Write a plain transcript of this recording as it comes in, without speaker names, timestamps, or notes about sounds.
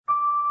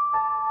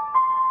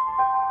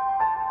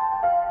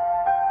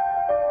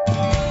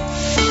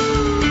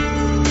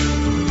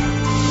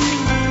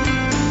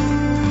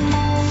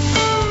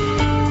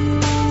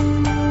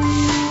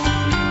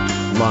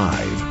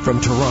From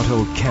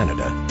Toronto,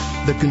 Canada,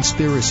 The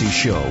Conspiracy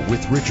Show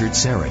with Richard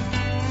Syrett.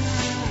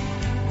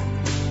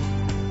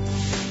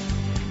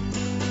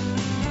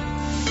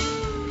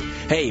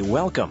 Hey,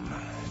 welcome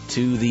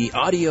to the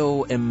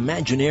Audio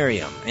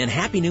Imaginarium, and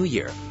Happy New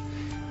Year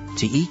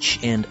to each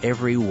and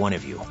every one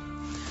of you.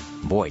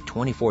 Boy,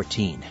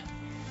 2014.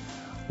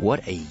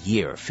 What a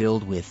year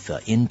filled with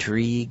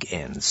intrigue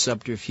and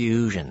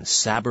subterfuge and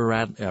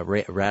saber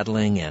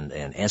rattling and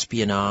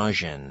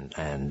espionage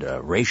and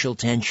racial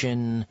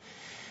tension,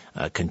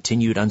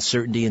 continued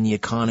uncertainty in the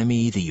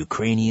economy, the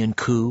Ukrainian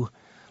coup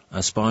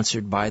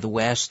sponsored by the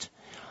West.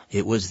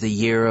 It was the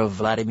year of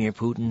Vladimir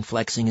Putin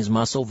flexing his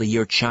muscle, the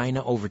year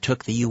China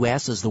overtook the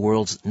U.S. as the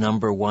world's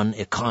 #1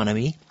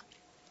 economy.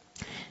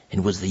 It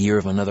was the year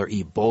of another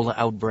Ebola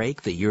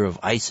outbreak, the year of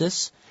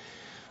ISIS.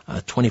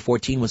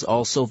 2014 was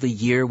also the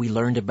year we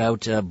learned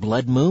about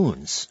blood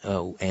moons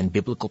and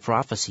biblical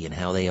prophecy and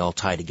how they all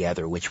tie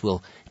together, which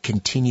will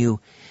continue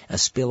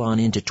spill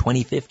on into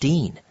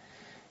 2015.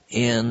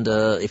 And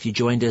if you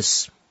joined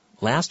us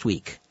last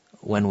week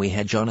when we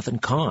had Jonathan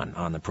Kahn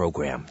on the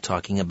program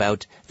talking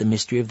about the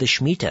mystery of the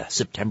Shemitah,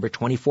 September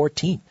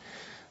 2014,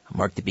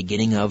 marked the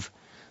beginning of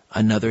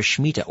another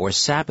Shemitah or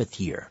Sabbath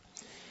year,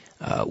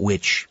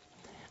 which,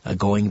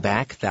 going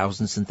back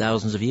thousands and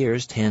thousands of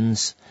years,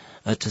 tends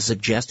to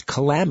suggest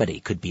calamity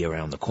could be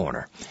around the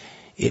corner.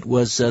 It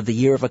was the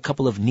year of a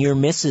couple of near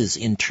misses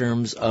in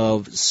terms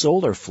of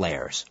solar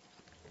flares.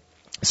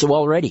 So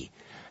already,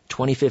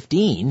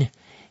 2015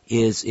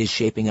 is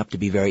shaping up to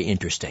be very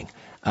interesting.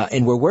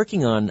 And we're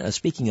working on,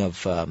 speaking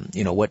of,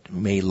 what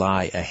may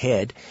lie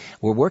ahead,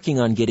 we're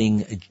working on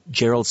getting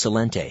Gerald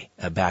Celente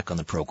back on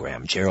the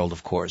program. Gerald,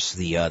 of course,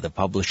 the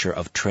publisher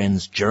of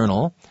Trends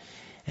Journal,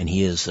 and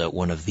he is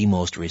one of the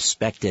most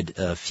respected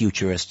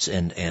futurists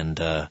and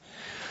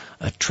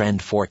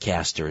trend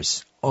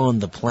forecasters on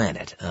the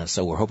planet.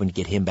 So we're hoping to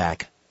get him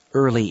back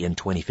early in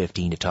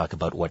 2015 to talk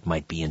about what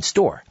might be in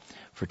store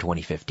for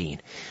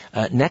 2015.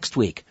 Next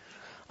week,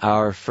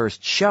 our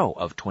first show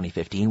of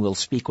 2015, we'll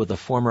speak with a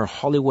former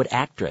Hollywood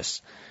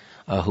actress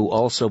who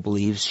also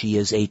believes she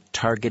is a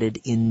targeted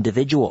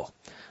individual,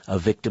 a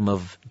victim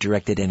of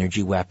directed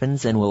energy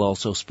weapons, and we'll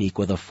also speak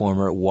with a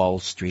former Wall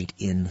Street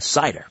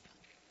insider.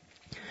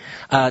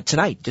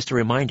 Tonight, just a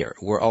reminder,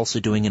 we're also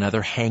doing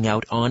another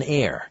Hangout on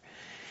Air.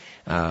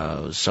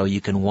 So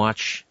you can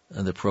watch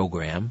the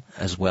program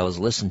as well as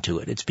listen to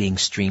it. It's being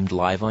streamed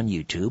live on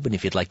YouTube, and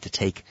if you'd like to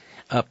take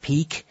a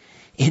peek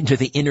into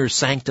the inner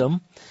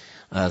sanctum,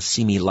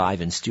 see me live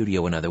in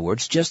studio, in other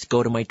words, just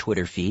go to my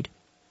Twitter feed,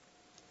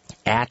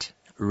 at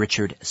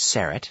Richard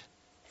Syrett,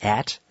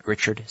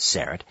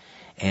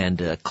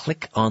 and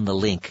click on the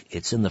link.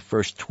 It's in the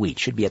first tweet.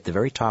 Should be at the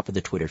very top of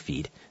the Twitter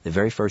feed, the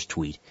very first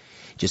tweet.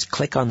 Just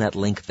click on that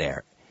link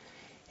there,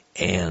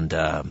 and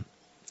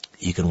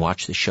you can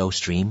watch the show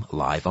stream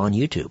live on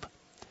YouTube.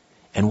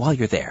 And while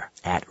you're there,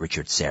 at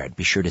Richard Syrett,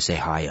 be sure to say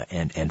hi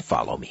and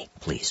follow me,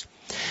 please.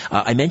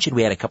 I mentioned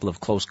we had a couple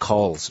of close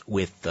calls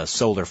with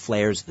solar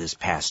flares this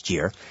past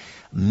year.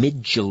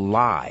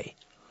 Mid-July,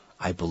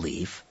 I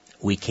believe,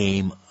 we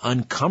came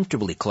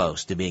uncomfortably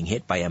close to being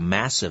hit by a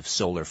massive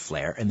solar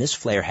flare, and this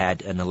flare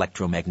had an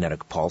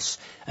electromagnetic pulse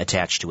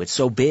attached to it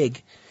so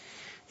big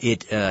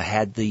it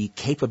had the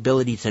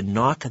capability to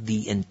knock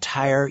the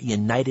entire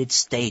United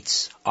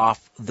States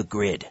off the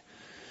grid.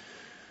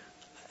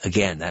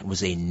 Again, that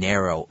was a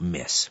narrow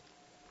miss.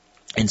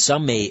 And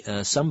some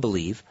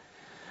believe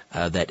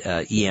that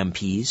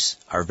EMPs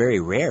are very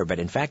rare, but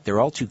in fact they're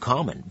all too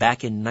common.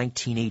 Back in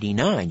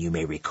 1989, you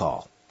may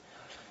recall,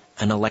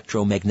 an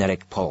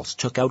electromagnetic pulse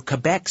took out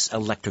Quebec's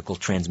electrical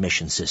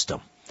transmission system.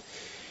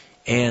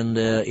 And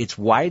it's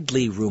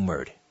widely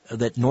rumored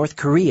that North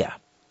Korea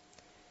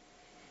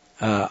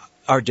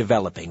are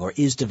developing, or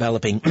is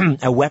developing,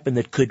 a weapon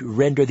that could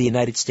render the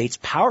United States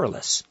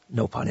powerless,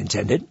 no pun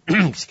intended.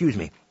 Excuse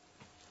me.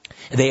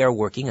 They are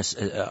working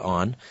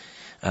on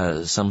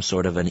some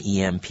sort of an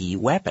EMP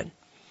weapon.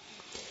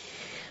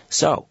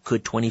 So,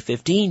 could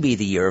 2015 be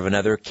the year of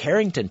another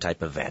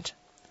Carrington-type event?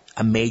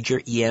 A major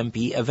EMP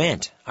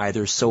event,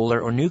 either solar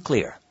or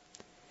nuclear?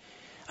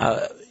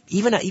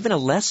 Even a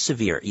less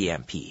severe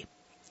EMP,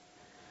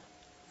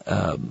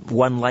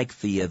 one like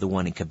the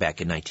one in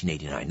Quebec in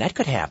 1989. That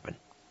could happen.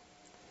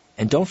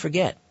 And don't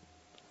forget,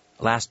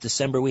 last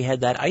December we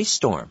had that ice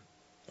storm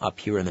up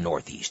here in the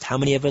Northeast. How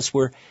many of us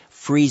were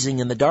freezing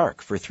in the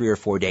dark for 3 or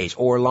 4 days,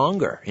 or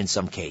longer in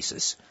some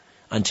cases,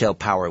 until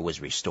power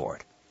was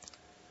restored?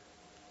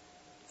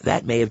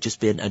 That may have just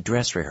been a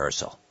dress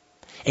rehearsal.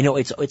 You know,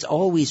 it's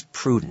always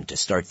prudent to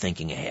start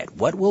thinking ahead.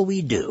 What will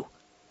we do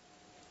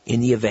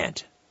in the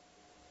event?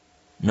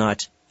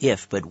 Not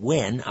if, but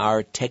when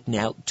our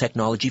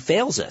technology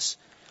fails us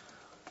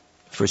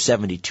for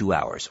 72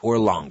 hours or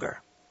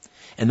longer.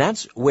 And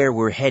that's where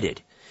we're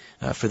headed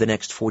for the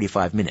next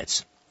 45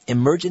 minutes.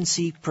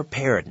 Emergency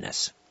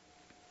preparedness.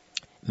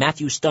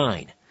 Matthew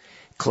Stein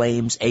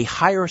claims a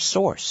higher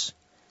source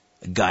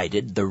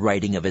guided the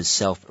writing of his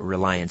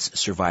self-reliance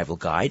survival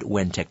guide,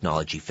 When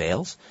Technology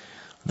Fails.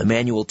 The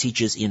manual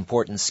teaches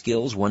important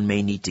skills one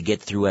may need to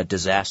get through a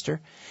disaster,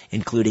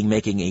 including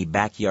making a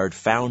backyard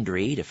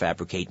foundry to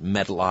fabricate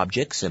metal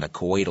objects and a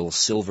colloidal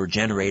silver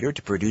generator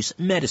to produce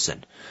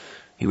medicine.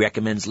 He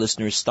recommends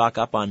listeners stock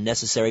up on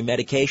necessary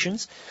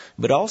medications,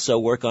 but also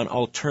work on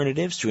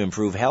alternatives to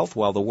improve health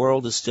while the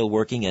world is still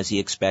working, as he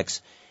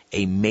expects,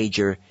 a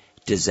major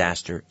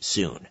disaster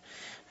soon.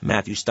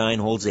 Matthew Stein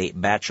holds a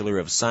Bachelor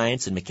of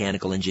Science in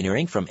Mechanical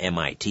Engineering from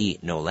MIT,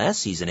 no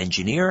less. He's an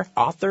engineer,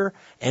 author,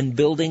 and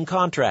building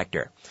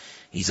contractor.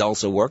 He's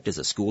also worked as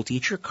a school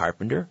teacher,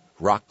 carpenter,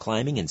 rock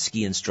climbing, and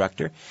ski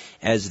instructor.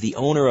 As the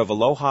owner of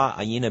Aloha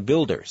Aina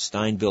Builders,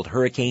 Stein built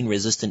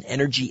hurricane-resistant,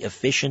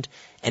 energy-efficient,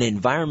 and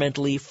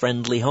environmentally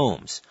friendly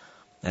homes.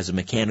 As a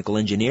mechanical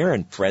engineer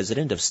and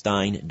president of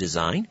Stein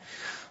Design,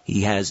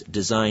 he has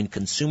designed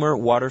consumer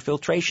water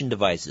filtration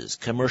devices,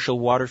 commercial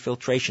water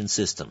filtration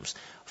systems,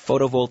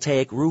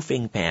 photovoltaic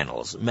roofing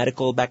panels,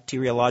 medical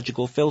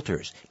bacteriological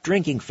filters,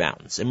 drinking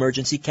fountains,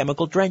 emergency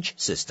chemical drench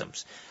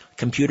systems,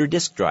 computer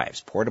disk drives,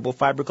 portable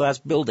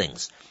fiberglass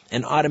buildings,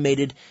 and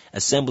automated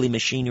assembly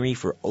machinery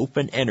for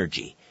Open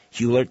Energy,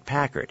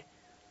 Hewlett-Packard,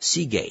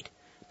 Seagate,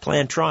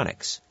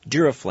 Plantronics,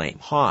 Duraflame,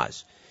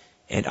 Haas,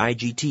 and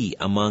IGT,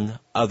 among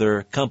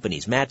other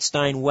companies. Matt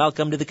Stein,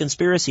 welcome to The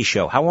Conspiracy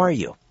Show. How are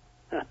you?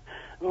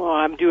 Well,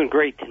 I'm doing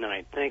great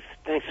tonight. Thanks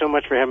so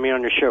much for having me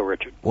on your show,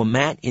 Richard. Well,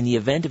 Matt, in the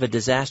event of a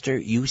disaster,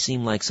 you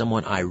seem like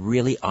someone I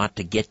really ought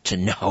to get to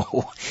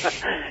know.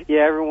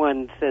 Yeah,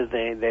 everyone says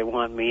they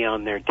want me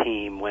on their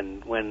team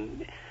and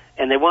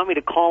they want me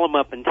to call them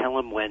up and tell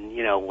them when,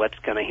 what's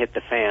going to hit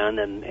the fan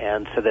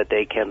and so that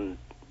they can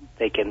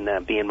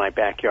be in my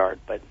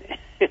backyard. But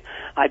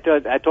I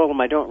told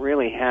them I don't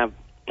really have,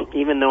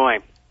 even though I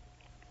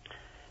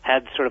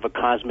had sort of a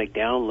cosmic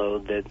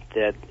download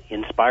that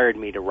inspired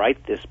me to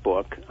write this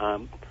book.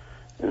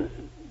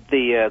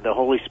 The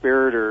Holy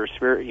Spirit or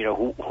Spirit,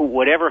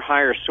 whatever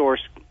higher source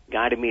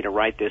guided me to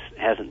write this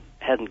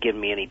hasn't given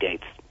me any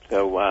dates.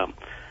 So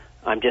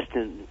I'm just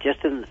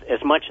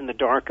as much in the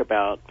dark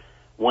about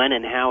when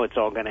and how it's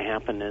all going to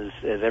happen as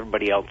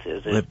everybody else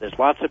is. There's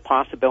lots of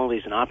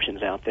possibilities and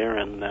options out there,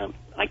 and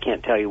I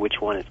can't tell you which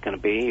one it's going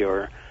to be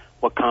or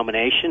what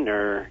combination,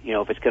 or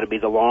if it's going to be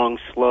the long,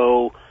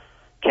 slow,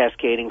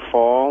 cascading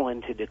fall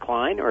into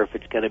decline, or if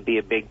it's going to be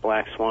a big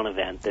black swan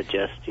event that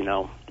just,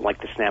 like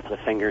the snap of the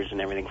fingers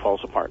and everything falls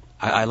apart.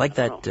 I like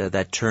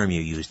that term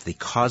you used, the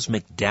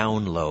cosmic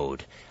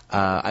download.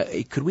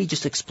 Could we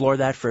just explore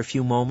that for a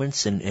few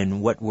moments,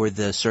 and what were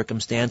the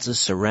circumstances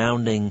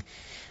surrounding,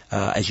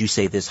 as you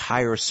say, this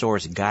higher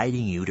source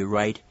guiding you to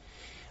write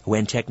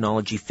When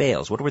Technology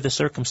Fails? What were the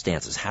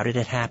circumstances? How did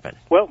it happen?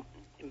 Well,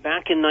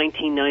 back in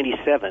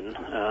 1997,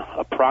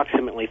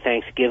 approximately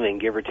Thanksgiving,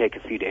 give or take a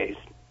few days,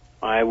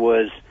 I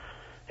was,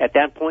 at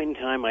that point in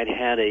time, I'd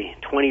had a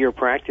 20-year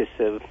practice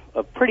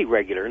of pretty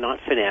regular,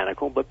 not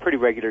fanatical, but pretty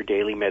regular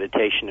daily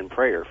meditation and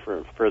prayer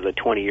for the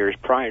 20 years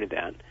prior to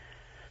that.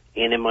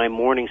 And in my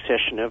morning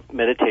session of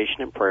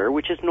meditation and prayer,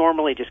 which is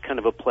normally just kind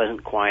of a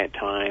pleasant, quiet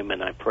time,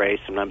 and I pray.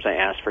 Sometimes I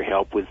ask for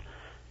help with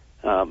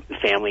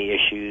family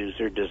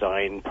issues or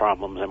design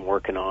problems I'm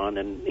working on,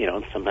 and,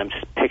 sometimes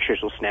pictures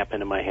will snap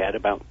into my head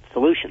about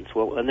solutions.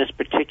 Well, on this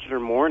particular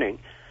morning,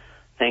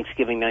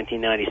 Thanksgiving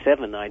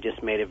 1997, I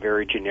just made a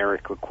very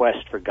generic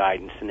request for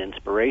guidance and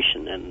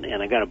inspiration,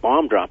 and I got a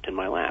bomb dropped in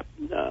my lap.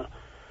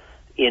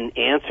 In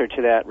answer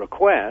to that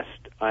request,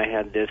 I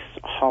had this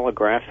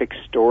holographic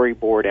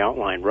storyboard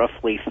outline,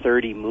 roughly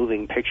 30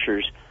 moving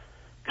pictures,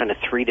 kind of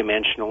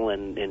three-dimensional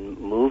and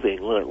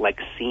moving, like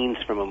scenes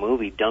from a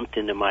movie dumped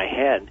into my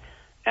head,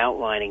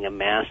 outlining a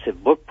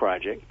massive book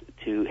project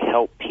to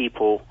help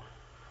people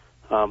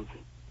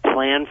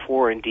plan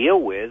for and deal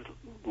with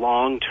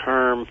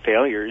long-term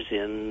failures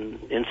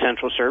in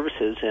central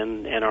services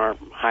and our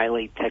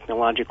highly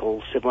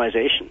technological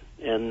civilization.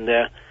 And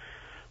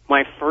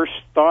my first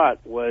thought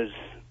was,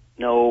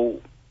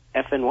 no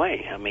effing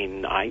way. I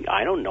mean,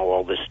 I don't know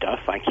all this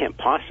stuff. I can't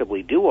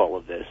possibly do all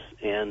of this.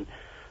 And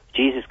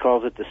Jesus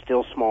calls it the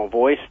still small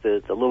voice.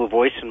 The little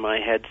voice in my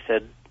head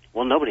said,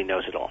 well, nobody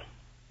knows it all.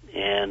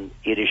 And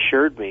it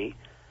assured me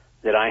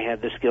that I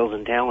had the skills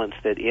and talents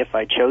that if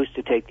I chose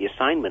to take the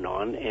assignment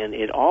on, and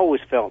it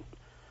always felt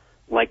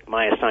like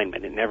my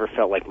assignment. It never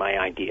felt like my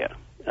idea.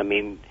 I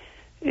mean,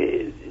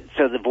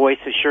 so the voice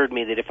assured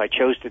me that if I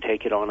chose to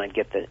take it on, I'd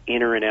get the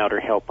inner and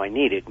outer help I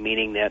needed,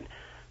 meaning that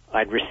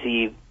I'd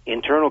receive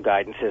internal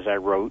guidance as I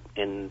wrote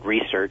and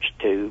researched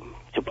to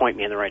point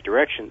me in the right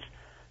directions,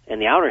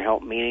 and the outer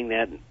help, meaning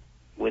that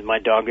with my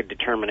dogged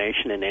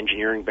determination and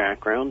engineering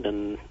background,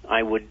 and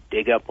I would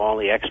dig up all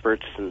the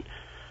experts and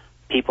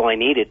people I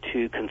needed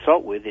to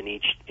consult with in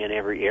each and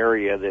every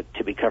area that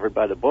to be covered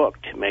by the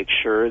book to make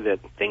sure that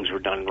things were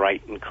done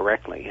right and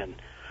correctly. And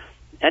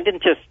I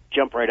didn't just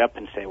jump right up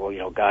and say,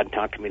 well, God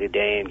talked to me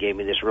today and gave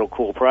me this real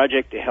cool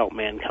project to help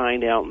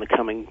mankind out in the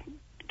coming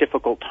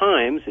difficult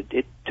times.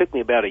 It took me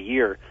about a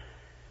year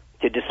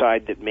to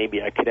decide that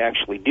maybe I could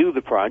actually do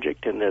the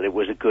project and that it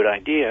was a good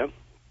idea,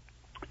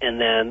 and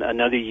then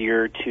another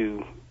year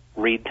to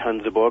read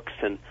tons of books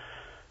and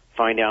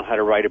find out how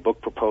to write a book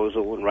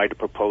proposal and write a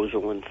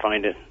proposal and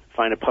find a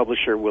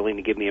publisher willing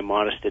to give me a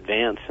modest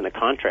advance and a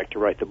contract to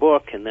write the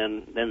book. And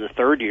then the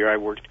third year I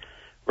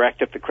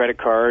racked up the credit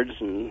cards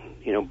and,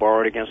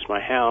 borrowed against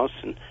my house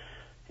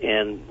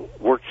and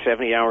worked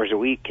 70 hours a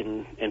week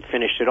and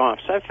finished it off.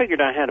 So I figured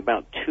I had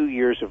about 2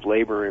 years of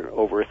labor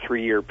over a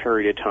 3-year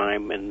period of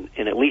time and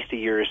at least a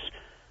year's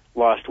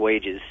lost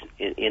wages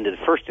into the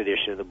first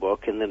edition of the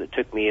book. And then it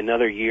took me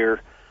another year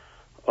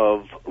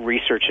of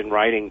research and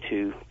writing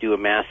to do a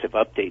massive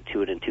update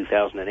to it in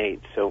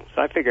 2008. So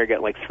I figure I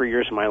got like 3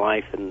 years of my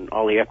life and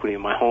all the equity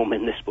in my home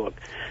in this book.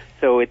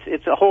 So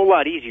it's a whole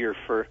lot easier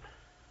for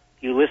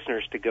you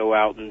listeners to go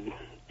out and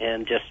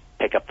just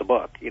pick up the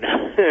book,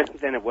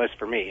 than it was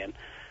for me.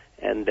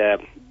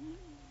 Anyway,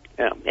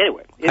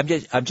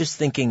 I'm just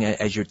thinking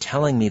as you're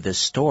telling me this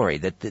story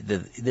that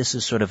this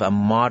is sort of a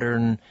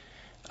modern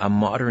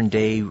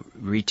day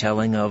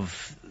retelling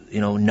of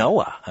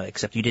Noah,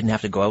 except you didn't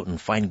have to go out and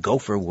find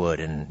gopher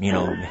wood and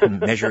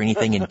measure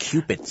anything in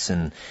cubits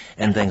and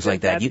things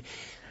like that.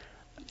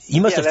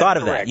 You must have thought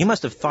of that. You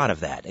must have thought of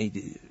that.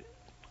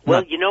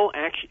 Well,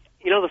 actually,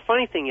 the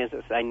funny thing is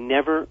I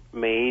never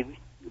made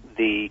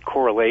the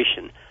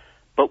correlation.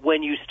 But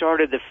when you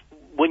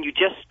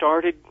just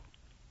started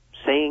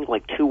saying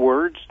like 2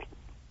 words,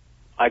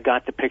 I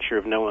got the picture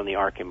of Noah and the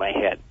Ark in my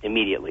head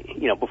immediately.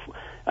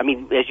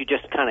 As you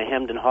just kind of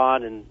hemmed and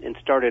hawed and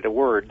started a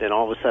word, then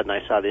all of a sudden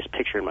I saw this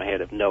picture in my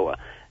head of Noah.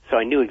 So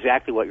I knew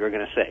exactly what you were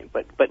going to say.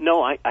 But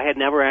no, I had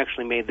never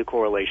actually made the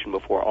correlation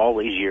before all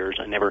these years.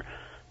 I never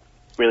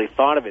really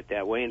thought of it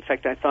that way. In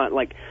fact, I thought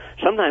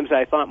sometimes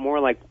I thought more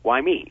like,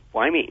 why me?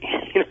 Why me?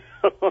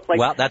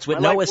 Well, that's what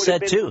Noah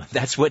said too.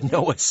 That's what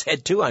Noah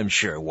said too, I'm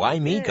sure. Why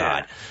me,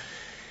 God?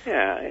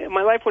 Yeah,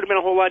 my life would have been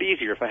a whole lot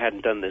easier if I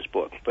hadn't done this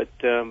book. But,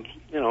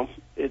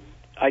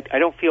 I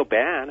don't feel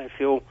bad. I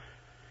feel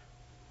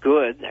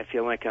good. I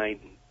feel like I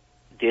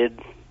did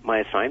my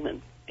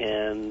assignment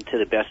and to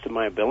the best of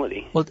my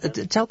ability. Well,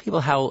 tell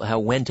people how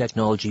When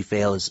Technology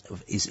Fails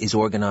is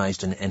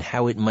organized and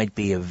how it might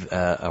be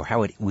or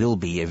how it will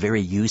be a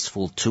very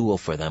useful tool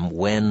for them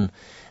when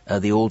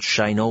the old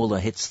shinola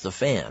hits the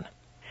fan.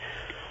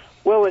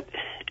 Well,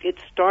 it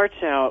starts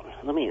out.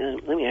 Let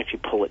me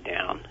actually pull it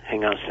down.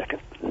 Hang on a second.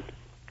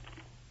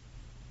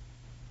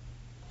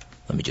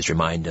 Let me just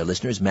remind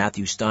listeners,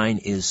 Matthew Stein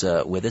is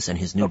with us, and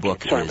his new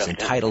book is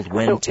entitled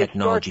When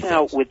Technology Fails. It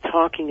starts out with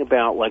talking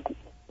about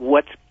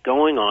what's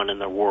going on in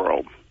the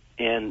world.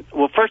 And,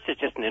 well, first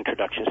it's just an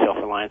introduction to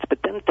self-reliance, but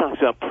then it talks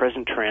about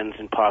present trends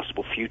and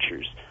possible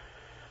futures.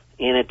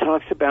 And it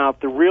talks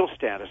about the real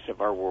status of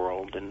our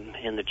world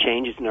and the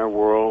changes in our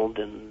world.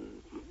 And,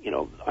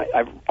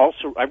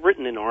 I've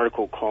written an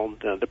article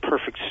called The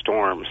Perfect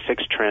Storm,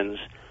 6 Trends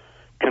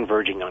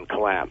Converging on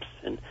Collapse.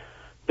 And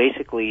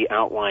basically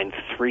outlined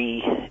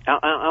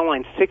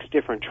 6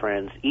 different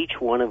trends, each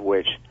one of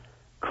which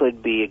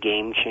could be a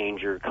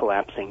game-changer,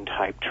 collapsing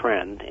type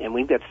trend. And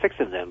we've got 6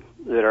 of them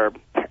that are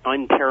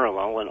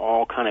unparalleled and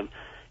all kind of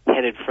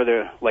headed for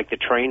the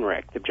train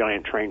wreck, the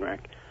giant train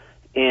wreck.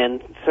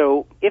 And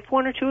so if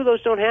 1 or 2 of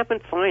those don't happen,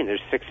 fine,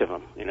 there's 6 of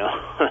them,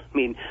 I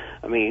mean,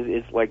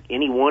 it's like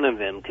any one of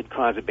them could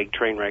cause a big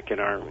train wreck in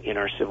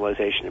our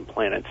civilization and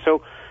planet.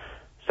 So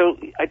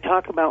I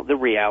talk about the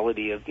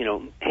reality of,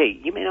 hey,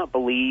 you may not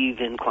believe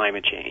in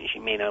climate change.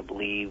 You may not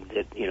believe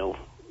that,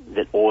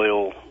 that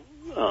oil,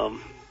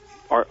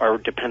 our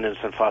dependence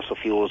on fossil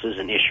fuels is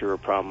an issue or a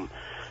problem.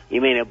 You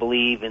may not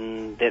believe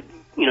in that,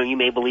 you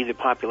may believe that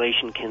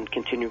population can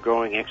continue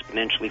growing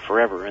exponentially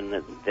forever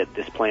and that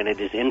this planet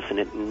is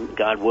infinite and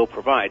God will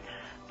provide.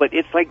 But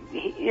it's like,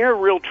 here are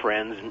real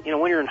trends. And,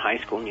 when you're in high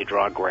school and you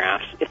draw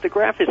graphs, if the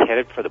graph is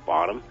headed for the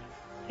bottom,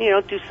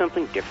 do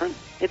something different.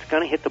 It's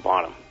going to hit the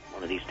bottom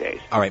one of these days.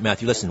 All right,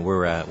 Matthew, listen,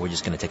 we're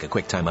just going to take a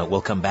quick time out. We'll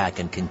come back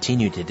and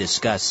continue to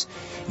discuss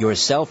your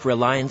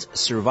self-reliance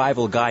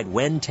survival guide,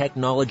 When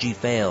Technology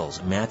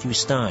Fails. Matthew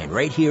Stein,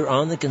 right here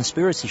on The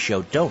Conspiracy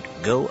Show. Don't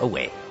go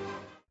away.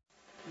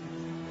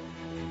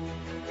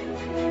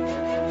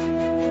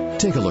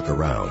 Take a look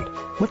around.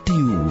 What do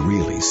you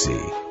really see?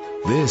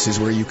 This is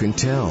where you can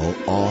tell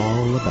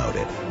all about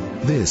it.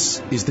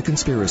 This is The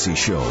Conspiracy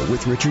Show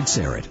with Richard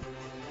Serrett.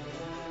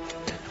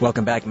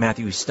 Welcome back,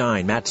 Matthew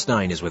Stein. Matt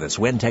Stein is with us.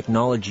 When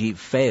Technology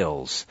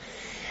Fails.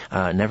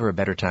 Never a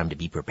better time to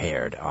be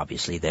prepared,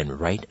 obviously, than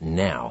right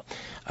now.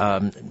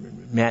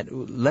 Matt,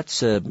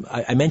 let's.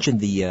 I mentioned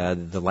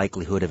the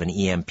likelihood of an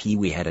EMP.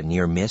 We had a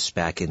near miss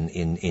back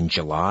in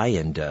July,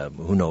 and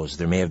who knows?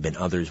 There may have been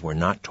others we're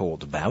not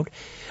told about.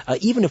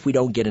 Even if we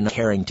don't get a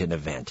Carrington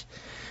event,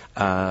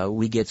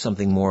 we get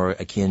something more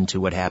akin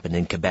to what happened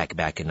in Quebec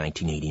back in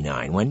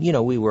 1989, when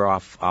we were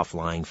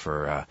offline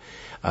for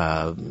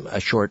a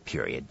short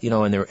period.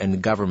 And the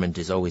government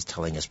is always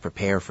telling us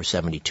prepare for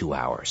 72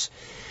 hours.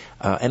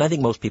 And I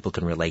think most people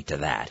can relate to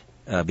that,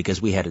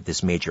 because we had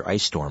this major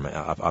ice storm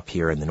up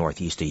here in the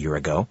Northeast a year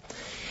ago.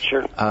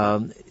 Sure.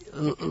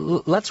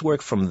 Let's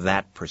work from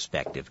that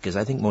perspective, because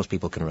I think most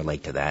people can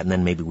relate to that. And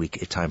then maybe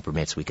if time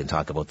permits, we can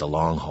talk about the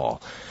long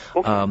haul.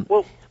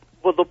 Okay.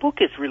 Well, the book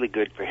is really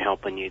good for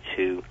helping you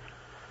to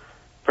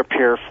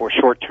prepare for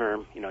short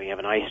term. You have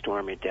an ice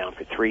storm, you're down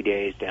for 3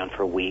 days, down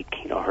for a week,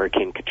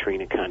 Hurricane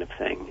Katrina kind of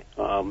thing.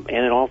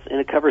 And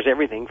it covers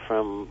everything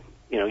from,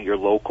 your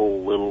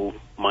local little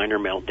minor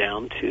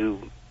meltdown to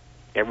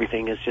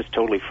everything is just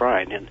totally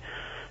fried. And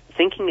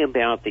thinking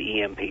about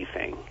the EMP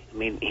thing, I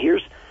mean,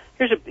 here's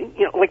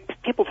a, like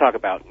people talk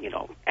about,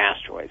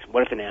 asteroids.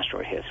 What if an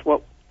asteroid hits?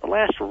 Well, the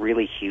last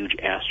really huge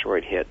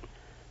asteroid hit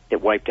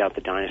that wiped out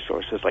the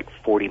dinosaurs was like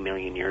 40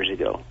 million years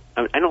ago.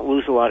 I don't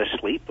lose a lot of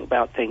sleep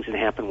about things that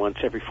happen once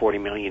every 40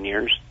 million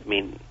years. I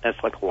mean, that's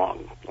like a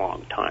long,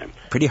 long time.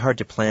 Pretty hard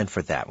to plan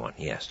for that one,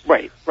 yes.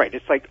 Right.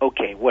 It's like,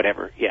 okay,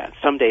 whatever. Yeah,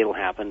 someday it'll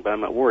happen, but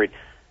I'm not worried.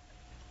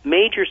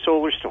 Major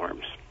solar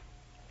storms.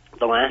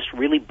 The last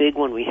really big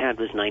one we had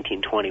was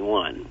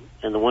 1921,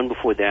 and the one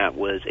before that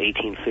was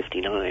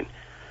 1859.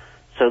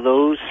 So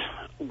those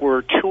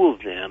were two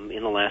of them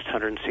in the last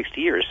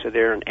 160 years, so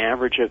they're an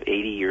average of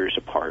 80 years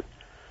apart.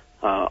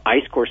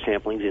 Ice core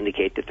samplings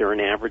indicate that they're an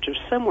average of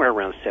somewhere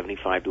around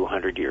 75 to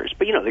 100 years.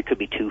 But, there could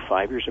be 2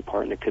 5 years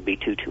apart, and there could be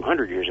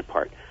 200 years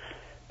apart.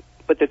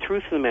 But the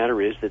truth of the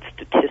matter is that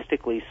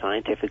statistically,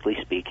 scientifically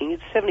speaking,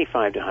 it's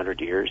 75 to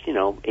 100 years,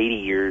 80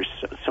 years,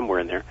 somewhere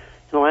in there.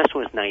 And the last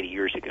one was 90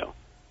 years ago.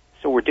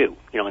 So we're due,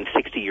 and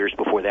 60 years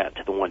before that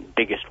to the one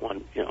biggest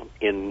one,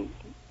 in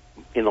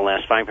the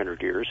last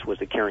 500 years was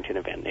the Carrington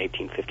event in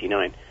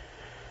 1859.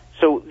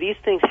 So these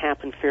things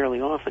happen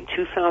fairly often.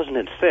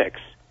 2006,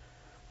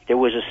 there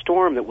was a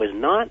storm that was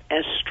not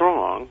as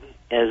strong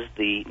as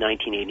the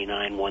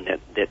 1989 one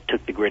that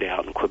took the grid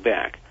out in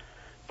Quebec,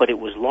 but it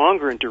was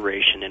longer in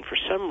duration, and for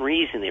some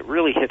reason it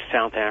really hit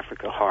South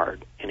Africa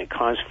hard, and it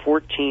caused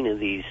 14 of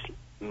these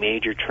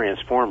major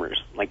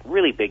transformers, like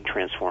really big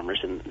transformers,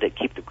 and that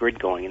keep the grid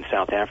going in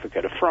South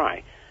Africa to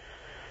fry.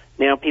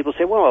 Now people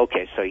say, well,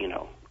 okay, so,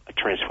 a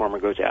transformer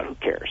goes out, who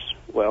cares?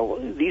 Well,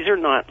 these are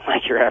not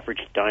like your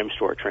average dime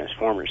store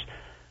transformers.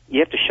 You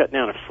have to shut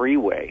down a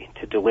freeway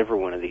to deliver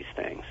one of these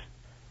things.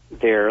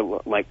 They're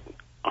like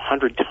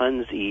 100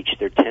 tons each.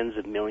 They're tens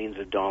of millions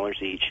of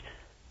dollars each.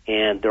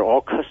 And they're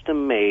all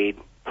custom made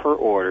per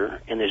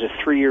order, and there's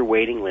a 3-year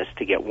waiting list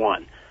to get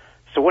one.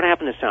 So what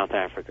happened to South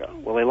Africa?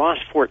 Well, they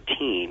lost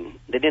 14.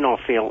 They didn't all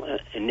fail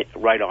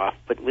right off,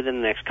 but within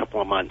the next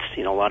couple of months,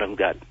 a lot of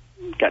them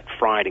got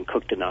fried and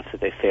cooked enough that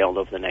they failed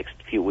over the next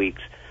few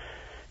weeks.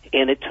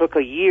 And it took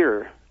a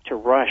year to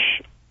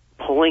rush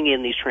pulling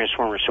in these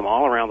transformers from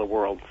all around the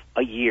world,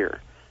 a year.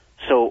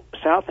 So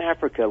South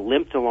Africa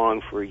limped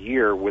along for a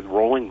year with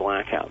rolling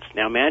blackouts.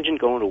 Now imagine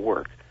going to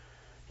work,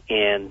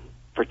 and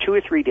for 2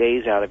 or 3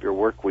 days out of your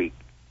work week,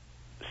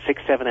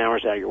 6-7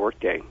 hours out of your work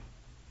day,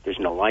 there's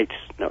no lights,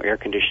 no air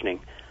conditioning,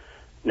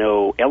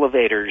 no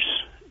elevators,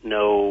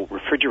 no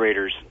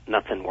refrigerators,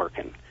 nothing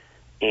working.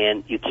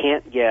 And you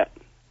can't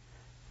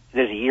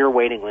there's a year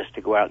waiting list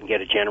to go out and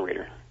get a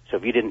generator. So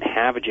if you didn't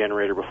have a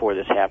generator before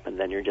this happened,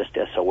 then you're just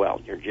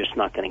SOL. You're just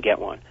not going to get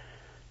one.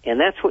 And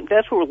that's what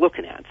we're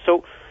looking at.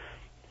 So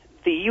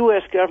the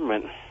U.S.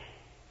 government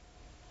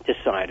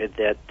decided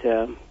that,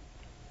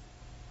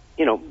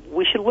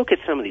 we should look at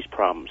some of these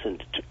problems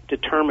and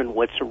determine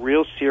what's a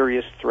real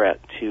serious threat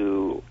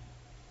to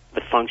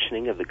the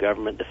functioning of the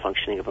government, the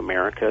functioning of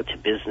America, to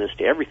business,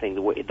 to everything,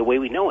 the way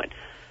we know it.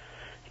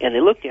 And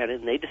they looked at it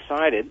and they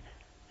decided,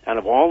 out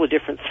of all the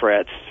different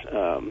threats,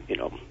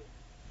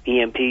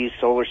 EMPs,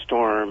 solar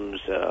storms,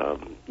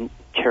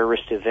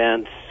 terrorist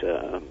events,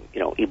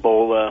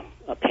 Ebola,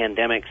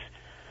 pandemics,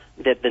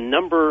 that the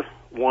number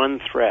one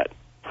threat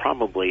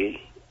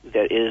probably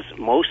that is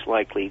most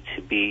likely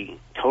to be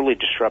totally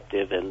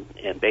disruptive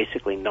and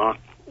basically knock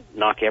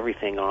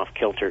everything off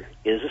kilter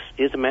is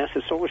a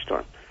massive solar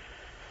storm.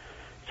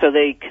 So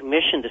they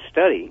commissioned a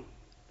study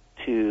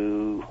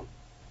to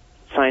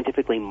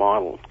scientifically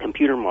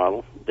computer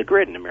model the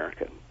grid in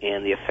America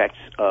and the effects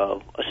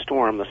of a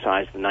storm the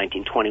size of the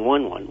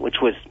 1921 one, which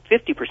was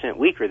 50%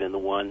 weaker than the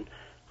one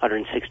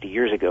 160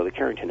 years ago, the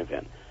Carrington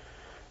event.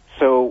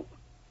 So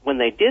when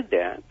they did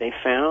that, they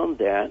found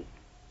that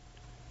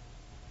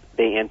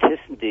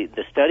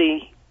the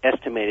study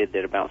estimated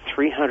that about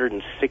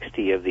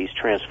 360 of these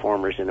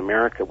transformers in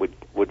America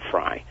would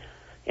fry.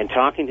 And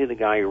talking to the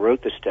guy who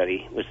wrote the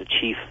study, was the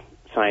chief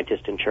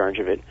scientist in charge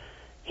of it,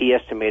 he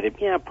estimated,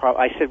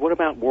 I said, what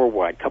about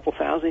worldwide? Couple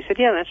thousand? He said,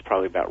 yeah, that's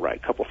probably about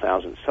right, couple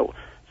thousand. So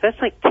that's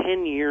like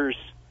 10 years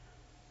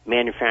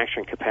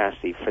manufacturing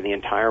capacity for the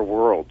entire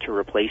world to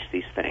replace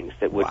these things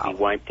that would be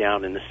wiped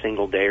out in a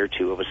single day or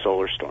two of a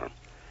solar storm.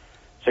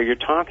 So you're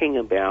talking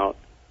about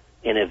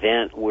an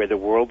event where the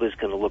world is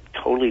going to look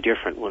totally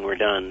different when we're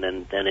done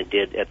than it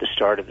did at the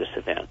start of this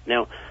event.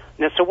 Now,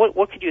 so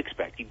what could you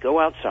expect? You'd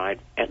go outside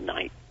at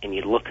night and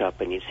you'd look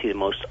up and you'd see the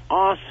most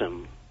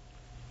awesome,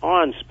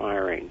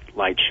 awe-inspiring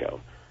light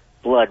show.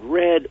 Blood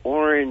red,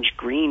 orange,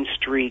 green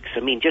streaks. I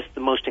mean, just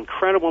the most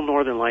incredible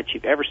northern lights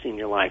you've ever seen in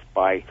your life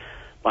by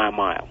a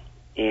mile.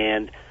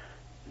 And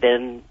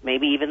then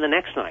maybe even the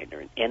next night.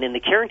 And in the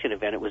Carrington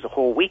event, it was a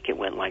whole week it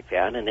went like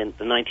that. And in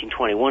the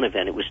 1921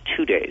 event, it was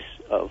 2 days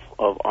of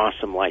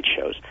awesome light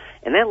shows.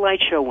 And that light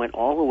show went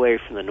all the way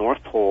from the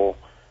North Pole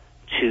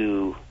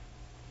to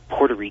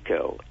Puerto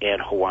Rico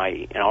and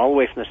Hawaii, and all the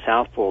way from the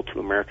South Pole to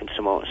American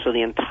Samoa. So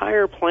the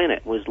entire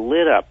planet was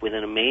lit up with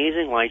an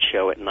amazing light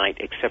show at night,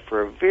 except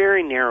for a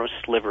very narrow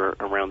sliver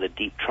around the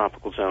deep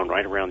tropical zone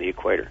right around the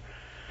equator.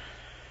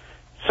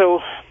 So,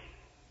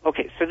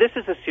 okay, so this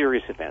is a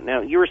serious event.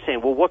 Now, you were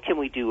saying, well, what can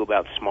we do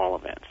about small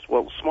events?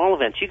 Well, small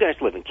events, you guys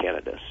live in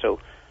Canada, so,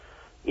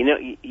 you know,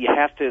 you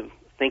have to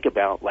think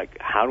about, like,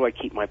 how do I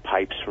keep my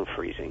pipes from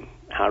freezing?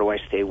 How do I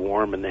stay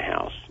warm in the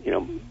house? You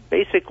know,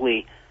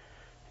 basically,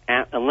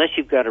 unless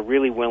you've got a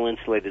really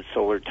well-insulated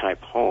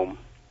solar-type home,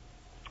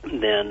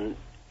 then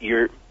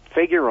your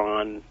figure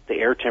on the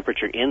air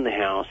temperature in the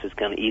house is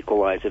going to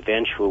equalize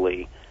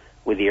eventually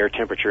with the air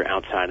temperature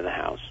outside of the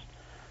house.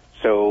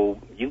 So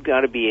you've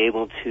got to be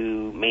able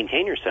to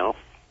maintain yourself,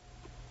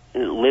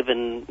 live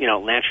in, you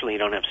know, naturally you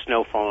don't have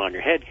snow falling on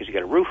your head because you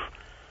got a roof,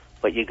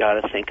 but you got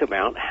to think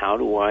about, how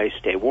do I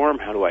stay warm?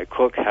 How do I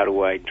cook? How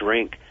do I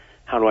drink?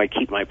 How do I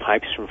keep my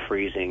pipes from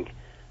freezing?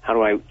 Can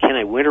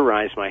I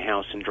winterize my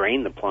house and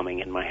drain the plumbing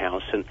in my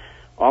house? And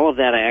all of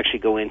that I actually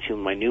go into in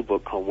my new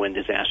book called When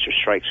Disaster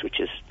Strikes, which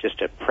is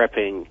just a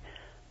prepping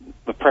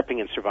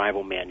and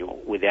survival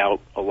manual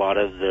without a lot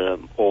of the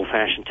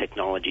old-fashioned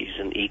technologies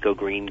and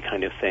eco-green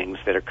kind of things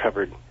that are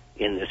covered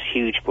in this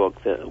huge book,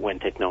 When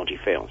Technology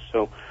Fails.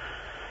 So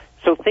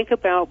think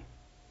about,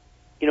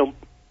 you know,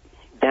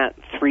 that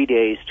 3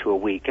 days to a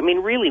week. I mean,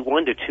 really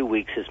 1 to 2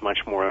 weeks is much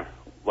more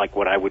like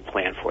what I would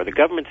plan for. The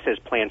government says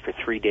plan for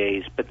 3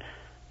 days, but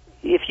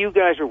if you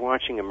guys are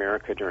watching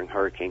America during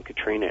Hurricane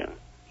Katrina,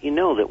 you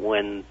know that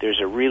when there's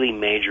a really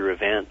major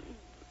event,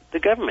 the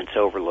government's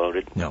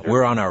overloaded. No,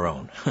 we're on our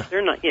own.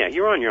 They're not. Yeah,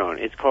 you're on your own.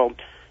 It's called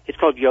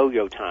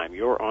yo-yo time.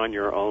 You're on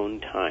your own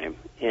time.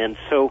 And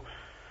so,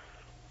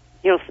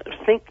 you know,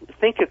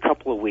 think a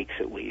couple of weeks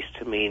at least.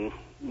 I mean,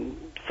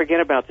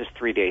 forget about this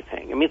 3-day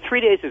thing. I mean,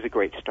 3 days is a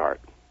great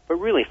start, but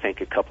really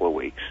think a couple of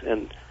weeks.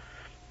 And,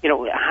 you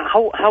know,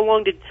 how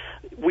long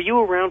were you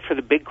around for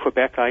the big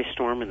Quebec ice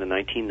storm in the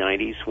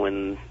 1990s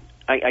when,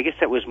 I guess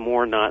that was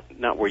more not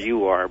where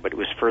you are, but it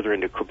was further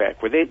into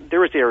Quebec, where there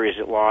was areas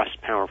that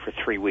lost power for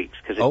 3 weeks.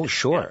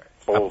 Sure.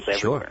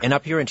 Sure. And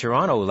up here in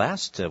Toronto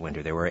last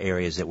winter, there were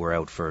areas that were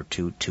out for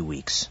two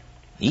weeks.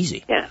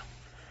 Easy. Yeah.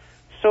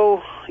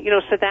 So, you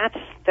know, that's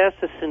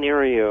the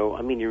scenario,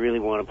 I mean, you really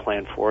want to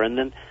plan for.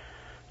 And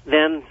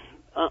then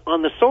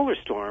on the solar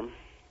storm,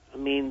 I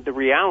mean, the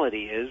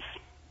reality is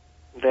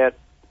that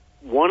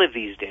one of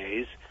these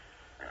days,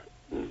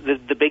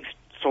 the big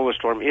solar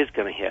storm is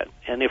going to hit.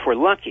 And if we're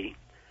lucky,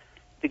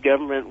 the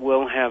government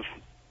will have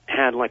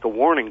had like a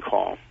warning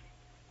call,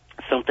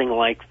 something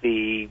like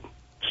the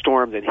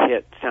storm that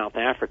hit South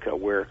Africa,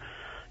 where,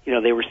 you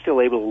know, they were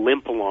still able to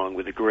limp along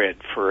with the grid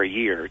for a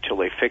year till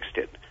they fixed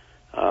it.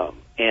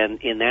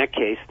 And in that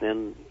case,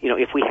 then, you know,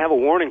 if we have a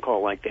warning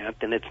call like that,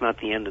 then it's not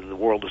the end of the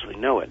world as we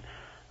know it.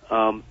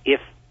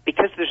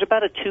 Because there's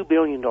about a $2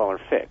 billion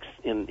fix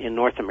in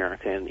North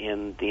America and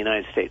in the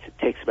United States. It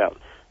takes about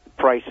the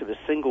price of a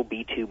single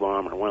B-2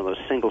 bomber, one of those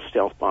single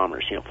stealth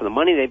bombers. You know, for the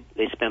money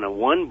they spend on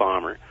one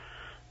bomber,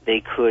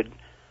 they could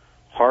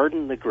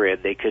harden the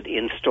grid. They could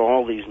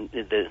install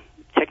the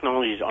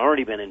technology's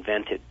already been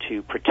invented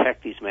to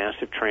protect these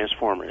massive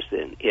transformers.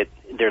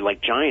 They're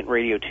like giant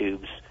radio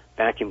tubes,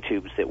 vacuum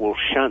tubes that will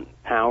shunt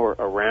power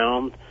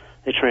around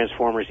the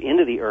transformers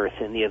into the earth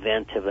in the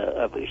event of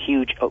a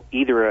huge,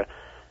 either an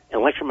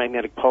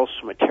electromagnetic pulse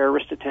from a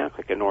terrorist attack,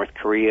 like a North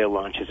Korea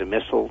launches a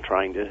missile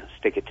trying to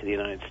stick it to the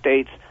United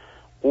States,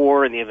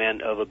 or in the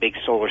event of a big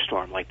solar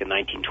storm like the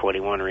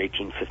 1921 or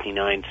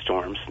 1859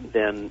 storms.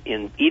 Then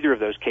in either of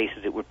those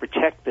cases, it would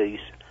protect these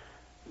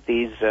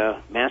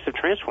massive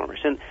transformers.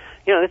 And,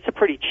 you know, that's a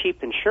pretty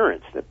cheap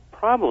insurance. The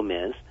problem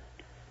is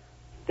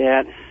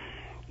that,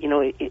 you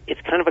know,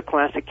 it's kind of a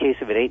classic case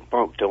of it ain't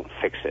broke, don't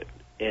fix it.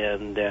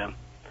 And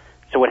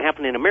so what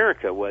happened in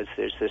America was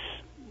there's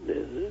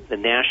the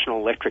National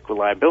Electric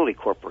Reliability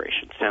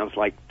Corporation. Sounds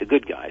like the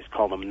good guys,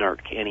 call them NERC,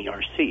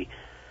 N-E-R-C.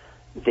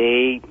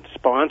 They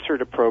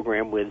sponsored a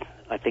program with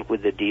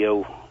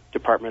the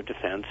Department of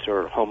Defense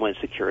or Homeland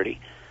Security,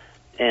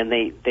 and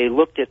they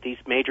looked at these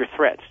major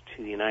threats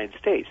to the United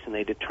States, and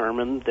they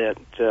determined that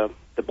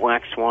the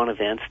black swan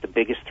events, the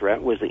biggest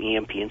threat was the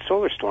EMP and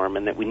solar storm,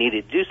 and that we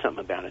needed to do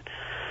something about it.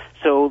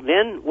 So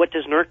then what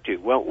does NERC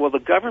do? Well, the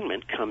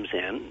government comes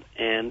in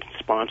and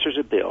sponsors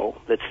a bill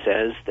that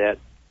says that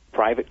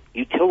private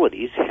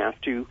utilities have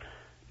to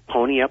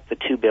pony up the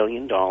 $2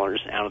 billion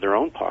out of their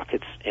own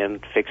pockets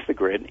and fix the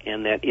grid,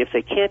 and that if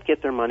they can't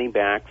get their money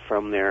back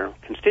from their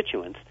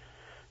constituents,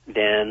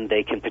 then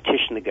they can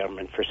petition the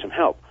government for some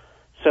help.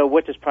 So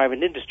what does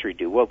private industry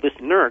do? Well, this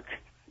NERC,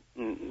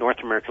 North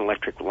American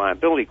Electric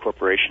Reliability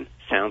Corporation,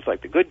 sounds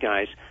like the good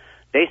guys.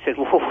 They said,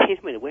 well,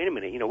 wait a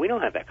minute, you know, we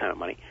don't have that kind of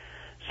money.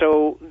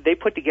 So they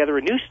put together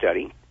a new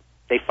study.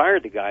 They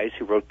fired the guys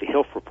who wrote the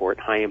HILF report,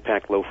 High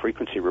Impact, Low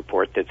Frequency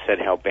report, that said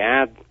how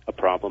bad a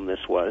problem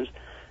this was.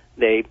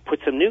 They put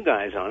some new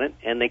guys on it,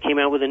 and they came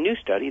out with a new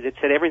study that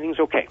said everything's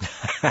okay.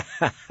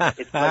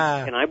 It's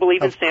like, and I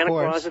believe in Santa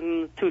Claus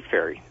and Tooth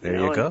Fairy. There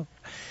you go.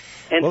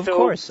 And well, of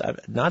course, I'm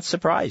not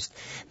surprised.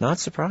 Not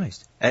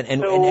surprised.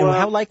 And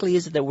how likely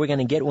is it that we're going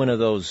to get one of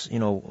those,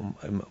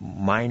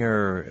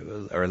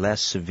 minor or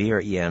less severe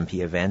EMP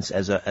events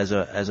as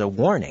a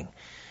warning?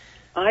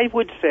 I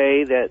would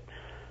say that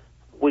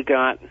we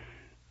probably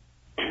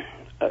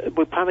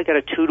got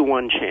a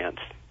 2-to-1 chance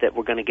that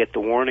we're going to get the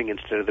warning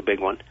instead of the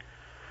big one.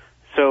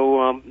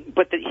 So,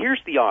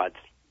 here's the odds.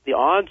 The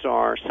odds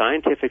are,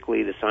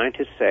 scientifically, the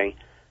scientists say,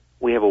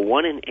 we have a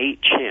 1 in 8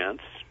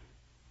 chance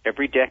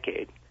every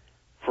decade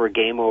for a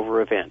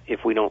game-over event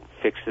if we don't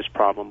fix this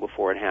problem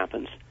before it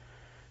happens.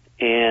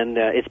 And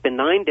it's been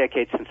 9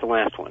 decades since the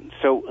last one.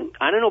 So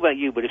I don't know about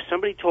you, but if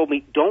somebody told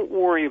me, don't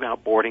worry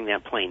about boarding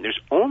that plane, there's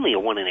only a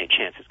 1 in 8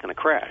 chance it's going to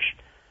crash,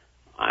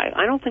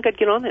 I don't think I'd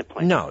get on that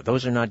plane. No,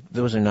 those are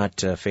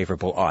not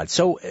favorable odds.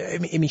 So, I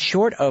mean,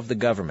 short of the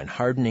government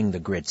hardening the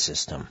grid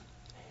system,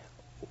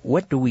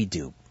 what do we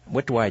do?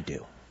 What do I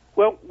do?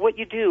 Well, what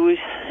you do is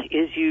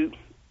you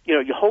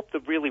hope the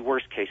really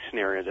worst-case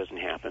scenario doesn't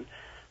happen.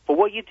 But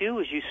what you do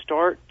is you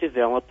start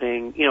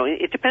developing,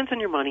 it depends on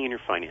your money and your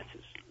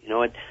finances.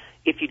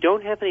 If you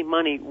don't have any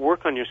money,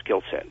 work on your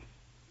skill set.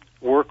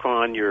 Work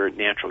on your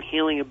natural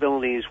healing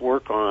abilities,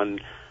 work on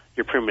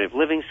your primitive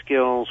living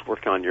skills,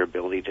 work on your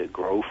ability to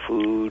grow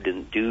food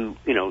and do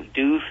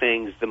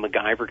things, the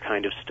MacGyver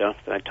kind of stuff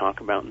that I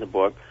talk about in the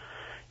book.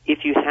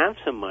 If you have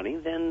some money,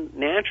 then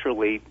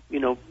naturally,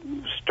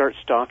 start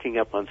stocking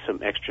up on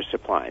some extra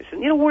supplies.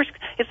 And,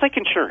 it's like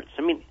insurance.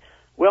 I mean,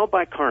 we'll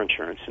buy car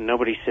insurance, and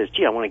nobody says,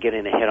 gee, I want to get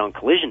in a head-on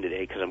collision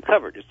today because I'm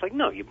covered. It's like,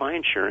 no, you buy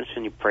insurance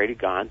and you pray to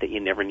God that you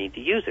never need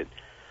to use it.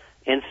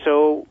 And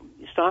so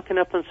stocking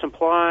up on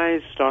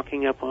supplies,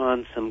 stocking up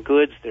on some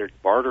goods that are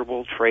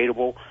barterable,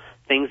 tradable,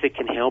 things that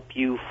can help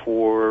you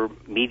for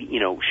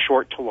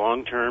short to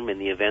long term in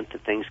the event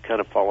that things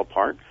kind of fall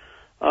apart.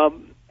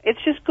 It's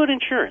just good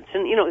insurance.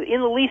 And, in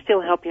the least,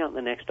 it'll help you out in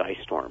the next ice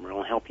storm, or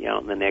it'll help you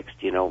out in the next,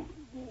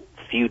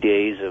 few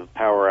days of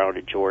power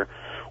outage, or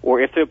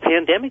if the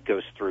pandemic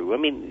goes through. I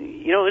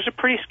mean, there's a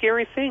pretty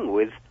scary thing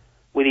with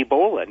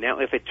Ebola. Now,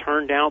 if it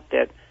turned out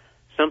that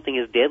something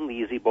as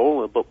deadly as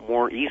Ebola, but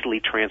more easily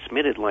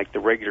transmitted like the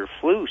regular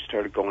flu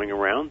started going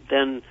around,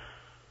 then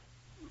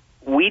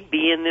we'd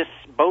be in this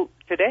boat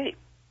today.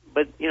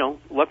 But,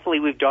 luckily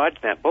we've dodged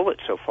that bullet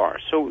so far.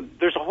 So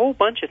there's a whole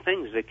bunch of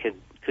things that could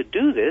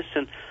do this,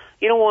 and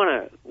you don't want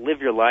to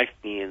live your life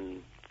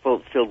being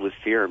filled with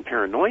fear and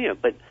paranoia,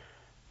 but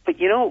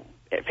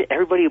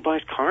everybody who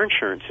buys car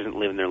insurance isn't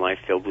living their life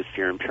filled with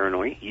fear and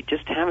paranoia. You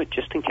just have it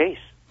just in case.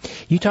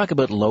 You talk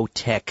about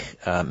low-tech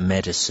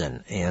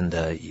medicine, and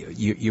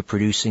you're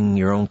producing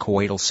your own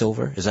colloidal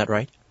silver. Is that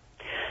right?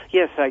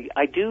 Yes,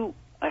 I do.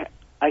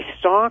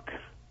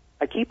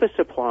 I keep a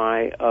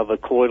supply of a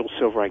colloidal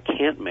silver I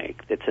can't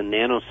make that's a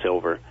nano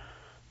silver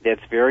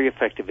that's very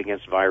effective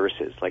against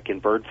viruses, like in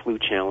bird flu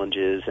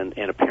challenges, and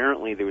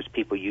apparently there was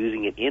people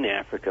using it in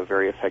Africa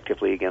very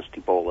effectively against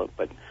Ebola,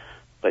 but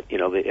the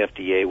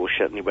FDA will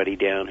shut anybody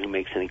down who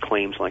makes any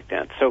claims like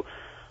that. So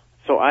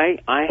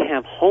I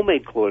have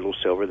homemade colloidal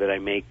silver that I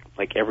make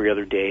like every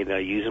other day that I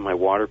use in my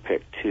water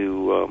pick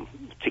to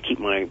keep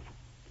my.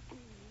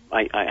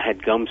 I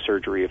had gum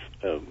surgery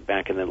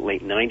back in the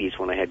late 90s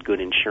when I had good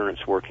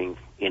insurance working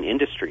in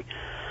industry.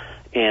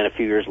 And a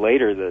few years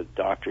later,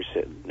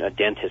 a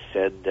dentist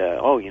said,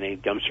 oh, you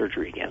need gum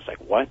surgery again. It's like,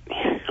 what?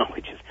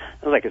 It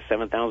was like a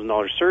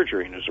 $7,000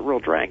 surgery, and it was a real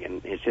drag.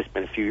 And it's just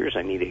been a few years,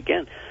 I need it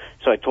again.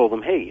 So I told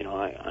him, hey,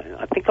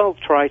 I think I'll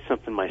try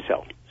something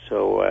myself.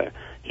 So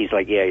he's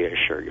like, yeah,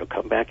 sure. You'll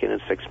come back in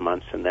 6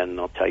 months, and then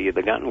I'll tell you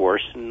they've gotten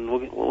worse, and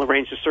we'll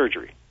arrange the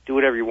surgery. Do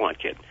whatever you want,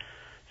 kid.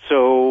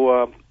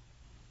 So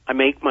I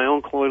make my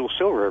own colloidal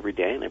silver every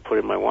day, and I put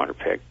it in my water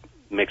pick,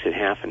 mix it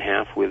half and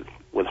half with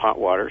hot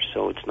water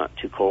so it's not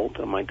too cold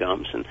on my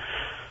gums.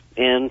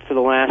 And for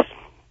the last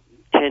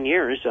 10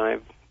 years,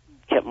 I've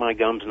kept my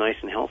gums nice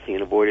and healthy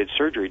and avoided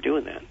surgery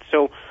doing that.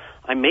 So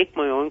I make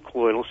my own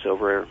colloidal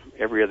silver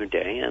every other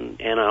day,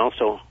 and I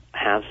also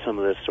have some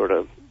of this sort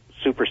of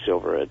super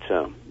silver. It's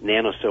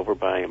nano silver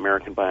by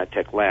American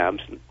Biotech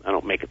Labs. I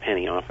don't make a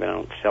penny off it. I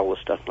don't sell the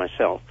stuff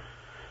myself.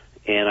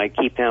 And I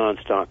keep that on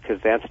stock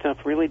because that stuff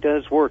really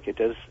does work. It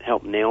does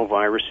help nail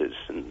viruses,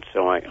 and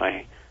so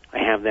I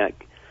have that.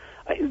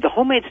 The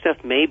homemade stuff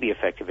may be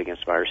effective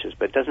against viruses,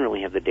 but it doesn't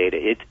really have the data.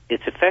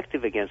 It's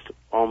effective against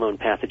all known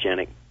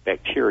pathogenic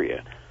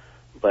bacteria,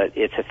 but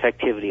its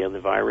effectivity on the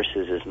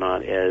viruses is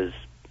not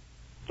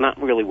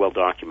really well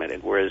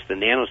documented. Whereas the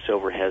nano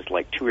silver has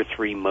like 2 or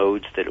 3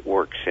 modes that it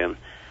works in,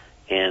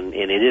 and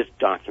it is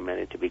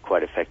documented to be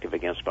quite effective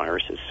against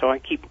viruses. So I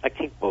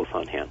keep both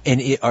on hand.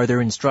 And are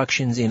there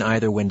instructions in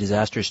either when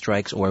disaster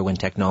strikes or when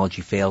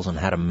technology fails on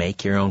how to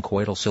make your own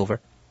colloidal silver?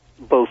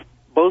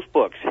 Both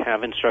books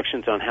have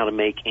instructions on how to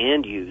make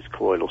and use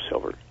colloidal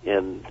silver,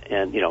 and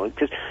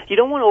because you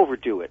don't want to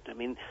overdo it. I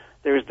mean,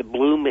 there's the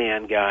Blue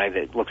Man guy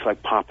that looks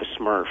like Papa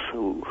Smurf,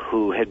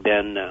 who had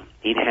been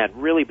he'd had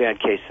really bad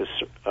cases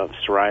of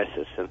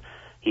psoriasis, and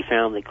he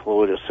found that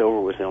colloidal silver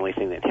was the only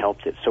thing that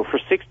helped it. So for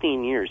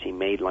 16 years, he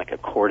made like a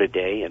quart a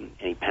day, and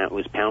he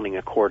was pounding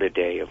a quart a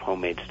day of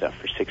homemade stuff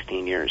for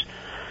 16 years.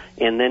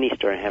 And then he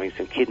started having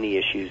some kidney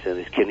issues, and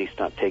his kidneys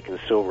stopped taking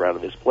the silver out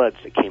of his blood,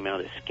 so it came out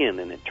his skin,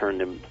 and it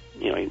turned him,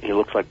 he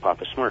looks like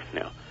Papa Smurf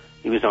now.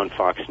 He was on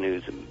Fox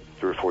News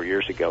 3 or 4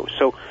 years ago.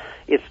 So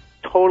it's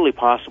totally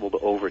possible to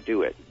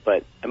overdo it.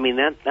 But, I mean,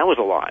 that was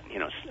a lot.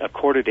 A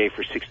quart a day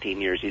for 16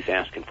 years, he's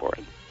asking for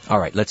it. All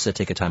right, let's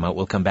take a time out.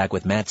 We'll come back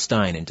with Matt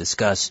Stein and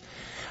discuss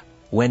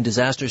when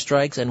disaster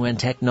strikes and when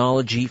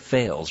technology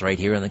fails right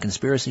here on The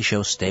Conspiracy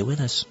Show. Stay with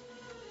us.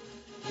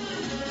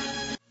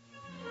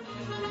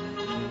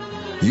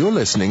 You're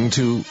listening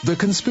to The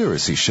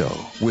Conspiracy Show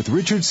with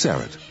Richard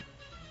Serrett.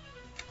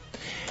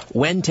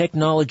 When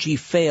technology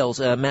fails,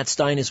 Matt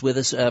Stein is with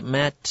us.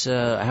 Matt,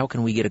 how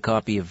can we get a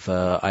copy of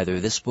either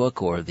this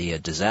book or the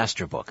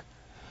disaster book?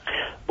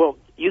 Well,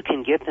 you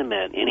can get them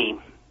at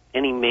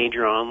any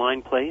major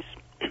online place,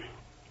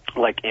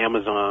 like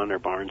Amazon or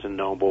Barnes &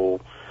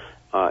 Noble.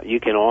 You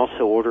can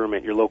also order them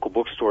at your local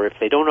bookstore. If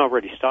they don't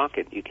already stock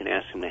it, you can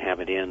ask them to have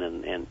it in,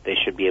 and they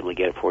should be able to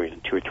get it for you in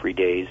 2 or 3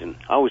 days. And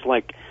I always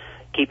like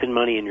keeping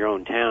money in your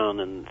own town,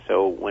 and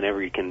so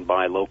whenever you can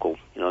buy local,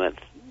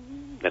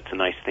 that's a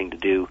nice thing to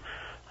do.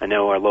 I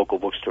know our local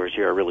bookstores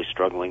here are really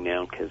struggling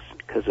now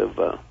because of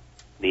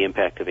the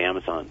impact of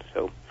Amazon.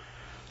 So.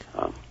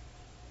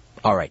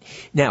 All right.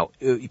 Now,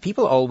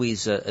 people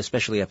always,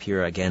 especially up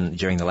here again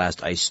during the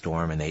last ice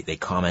storm, and they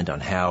comment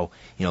on how,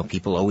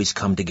 people always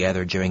come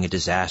together during a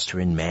disaster,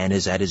 and man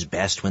is at his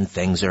best when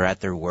things are at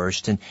their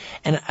worst. And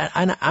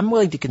I'm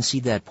willing to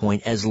concede that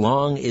point as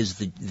long as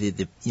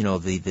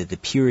the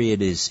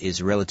period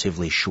is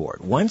relatively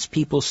short. Once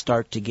people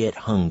start to get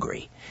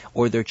hungry,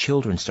 or their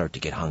children start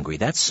to get hungry,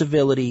 that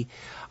civility,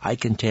 I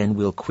contend,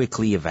 will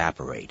quickly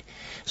evaporate.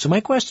 So my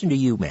question to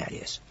you, Matt,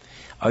 is,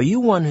 are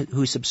you one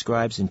who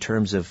subscribes in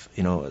terms of,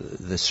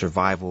 the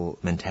survival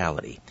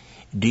mentality?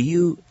 Do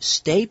you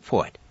stay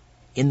put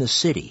in the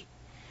city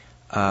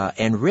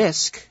and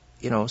risk,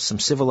 some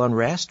civil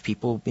unrest,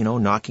 people,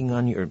 not knocking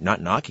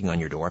on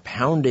your door,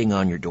 pounding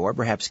on your door,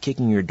 perhaps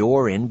kicking your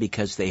door in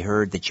because they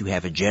heard that you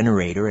have a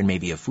generator and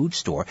maybe a food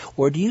store?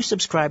 Or do you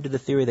subscribe to the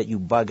theory that you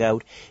bug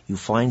out, you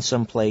find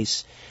some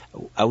place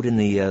out in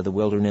the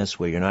wilderness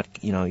where you're not,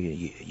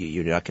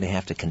 you're not going to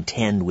have to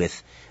contend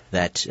with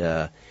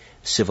that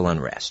civil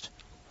unrest?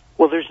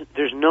 Well,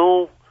 there's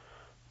no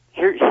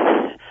here.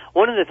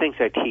 One of the things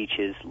I teach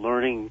is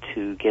learning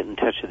to get in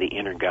touch with the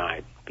inner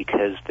guide,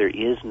 because there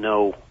is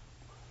no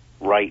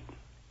right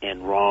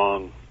and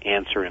wrong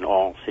answer in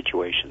all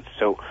situations.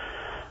 So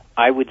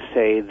I would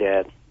say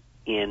that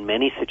in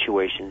many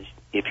situations,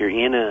 if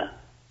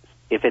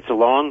it's a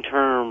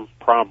long-term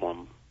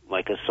problem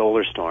like a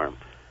solar storm,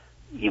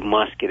 you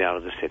must get out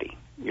of the city.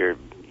 You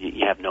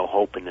have no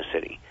hope in the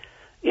city.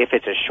 If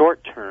it's a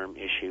short-term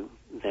issue,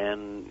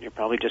 then you're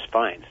probably just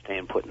fine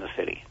staying put in the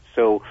city.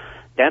 So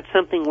that's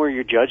something where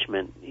your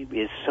judgment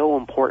is so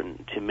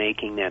important to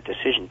making that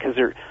decision, because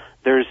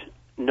there's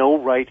no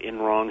right and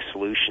wrong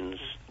solutions,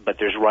 but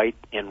there's right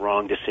and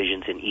wrong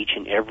decisions in each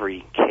and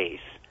every case.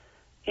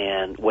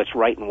 And what's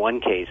right in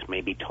one case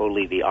may be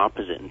totally the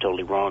opposite and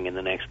totally wrong in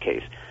the next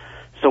case.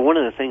 So one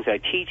of the things I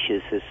teach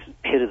is this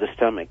pit of the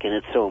stomach, and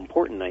it's so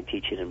important I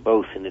teach it in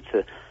both. And it's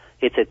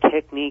a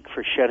technique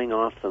for shutting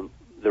off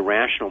the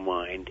rational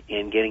mind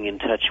and getting in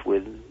touch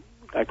with,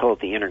 I call it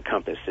the inner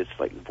compass. It's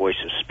like the voice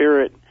of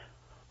spirit,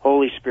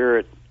 Holy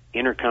Spirit,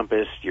 inner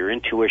compass, your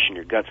intuition,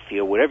 your gut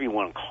feel, whatever you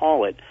want to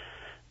call it.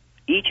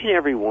 Each and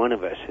every one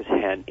of us has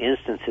had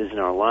instances in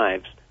our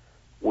lives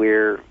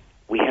where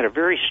we had a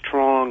very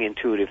strong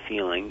intuitive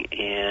feeling,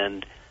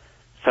 and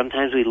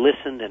sometimes we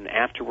listened, and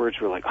afterwards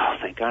we're like, oh,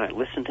 thank God I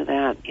listened to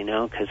that,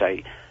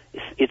 because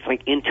it's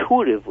like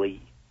intuitively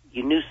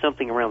you knew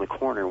something around the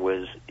corner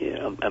was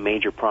a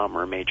major problem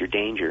or a major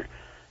danger,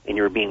 and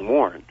you were being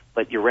warned.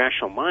 But your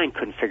rational mind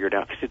couldn't figure it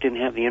out because it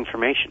didn't have the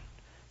information.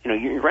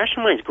 Your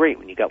rational mind is great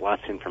when you got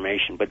lots of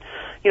information, but,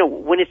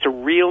 when it's a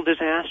real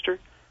disaster,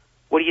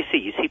 what do you see?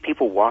 You see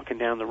people walking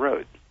down the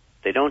road.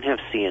 They don't have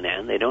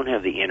CNN. They don't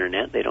have the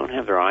Internet. They don't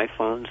have their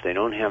iPhones. They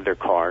don't have their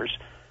cars.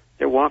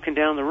 They're walking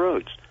down the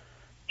roads.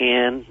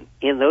 And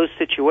in those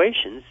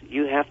situations,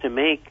 you have to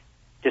make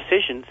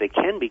decisions that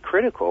can be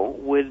critical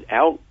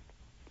without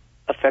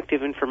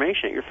effective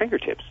information at your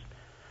fingertips.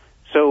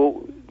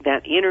 So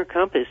that inner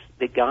compass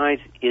that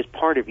guides is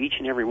part of each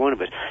and every one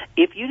of us.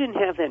 If you didn't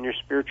have that in your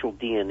spiritual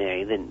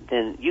DNA,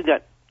 then you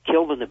got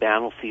killed in the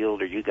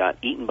battlefield, or you got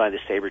eaten by the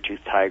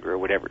saber-toothed tiger or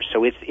whatever.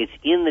 So it's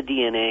in the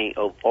DNA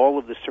of all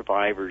of the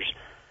survivors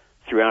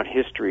throughout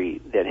history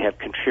that have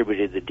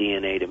contributed the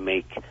DNA to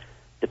make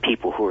the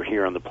people who are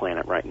here on the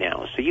planet right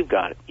now. So you've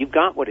got it. You've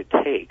got what it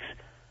takes,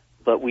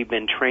 but we've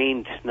been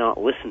trained to not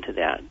listen to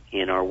that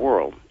in our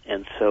world.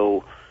 And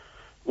so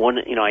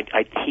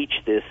I teach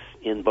this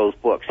in both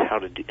books, how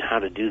to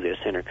do this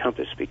inner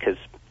compass, because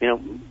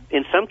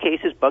in some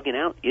cases bugging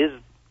out is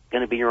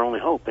going to be your only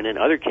hope, and in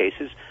other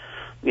cases,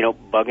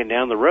 bugging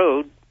down the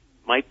road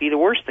might be the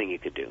worst thing you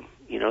could do.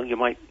 You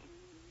might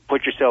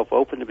put yourself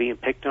open to being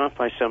picked off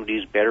by somebody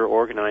who's better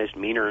organized,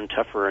 meaner and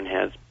tougher, and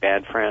has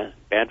bad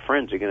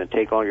friends are going to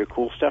take all your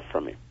cool stuff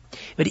from you.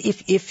 But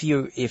if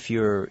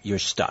you're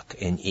stuck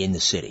in the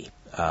city,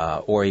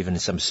 or even in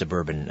some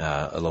suburban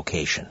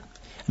location,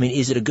 I mean,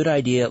 is it a good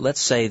idea?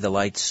 Let's say the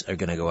lights are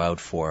going to go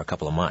out for a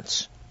couple of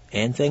months,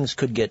 and things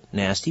could get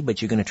nasty,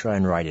 but you're going to try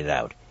and ride it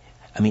out.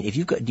 I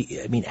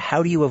mean,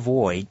 how do you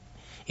avoid,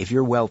 if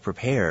you're well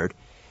prepared,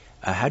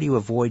 how do you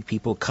avoid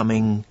people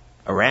coming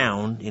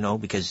around,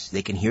 because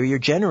they can hear your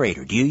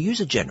generator? Do you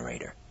use a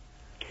generator?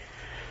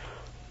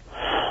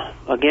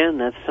 Again,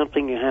 that's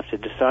something you have to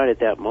decide at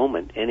that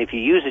moment. And if you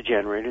use a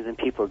generator, then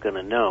people are going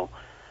to know.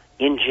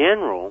 In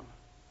general,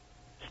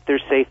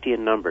 there's safety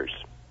in numbers.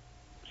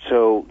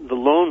 So the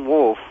lone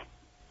wolf,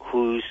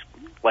 who's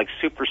like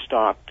super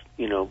stocked,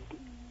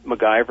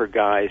 MacGyver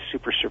guy,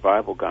 super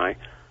survival guy,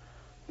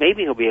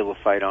 maybe he'll be able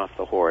to fight off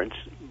the hordes.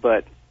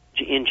 But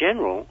in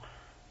general,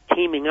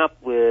 teaming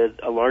up with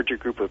a larger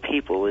group of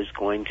people is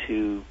going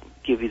to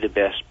give you the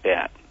best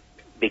bet,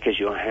 because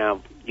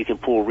you can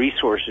pool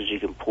resources, you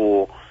can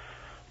pool,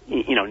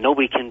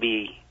 nobody can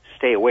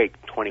stay awake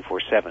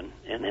 24/7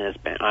 and has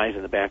eyes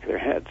in the back of their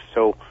heads.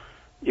 So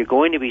you're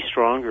going to be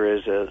stronger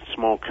as a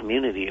small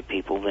community of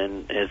people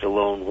than as a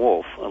lone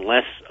wolf,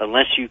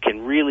 unless you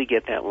can really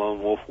get that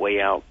lone wolf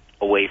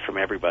away from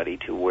everybody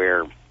to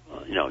where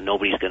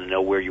nobody's going to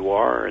know where you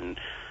are and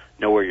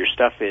know where your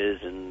stuff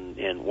is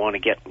and want to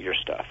get your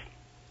stuff.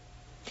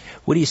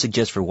 What do you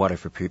suggest for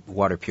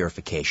water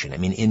purification? I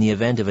mean, in the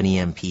event of an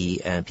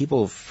EMP,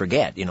 people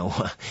forget,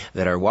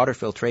 that our water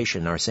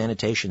filtration, our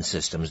sanitation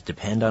systems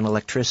depend on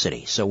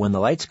electricity. So when the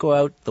lights go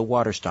out, the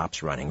water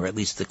stops running, or at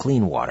least the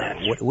clean water.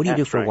 What do you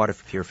do for water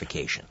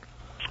purification?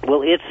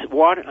 Well, it's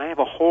water. I have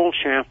a whole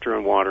chapter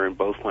on water in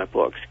both my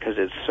books because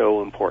it's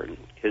so important.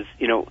 Because,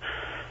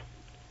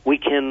 we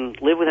can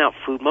live without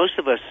food. Most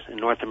of us in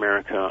North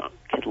America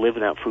can live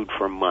without food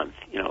for a month.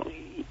 You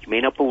may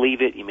not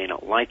believe it, you may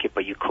not like it,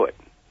 but you could.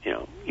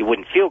 You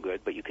wouldn't feel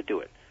good, but you could do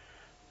it.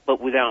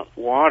 But without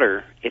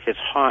water, if it's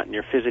hot and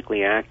you're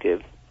physically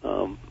active,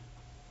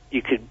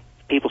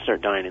 people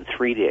start dying in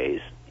 3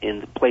 days.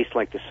 In a place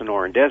like the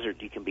Sonoran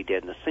Desert, you can be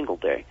dead in a single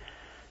day.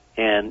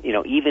 And,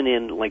 even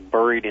in,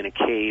 buried in a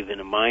cave in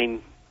a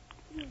mine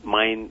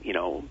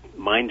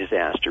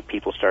disaster,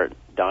 people start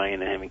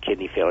dying and having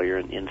kidney failure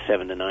in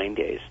 7 to 9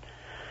 days.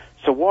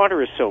 So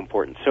water is so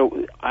important.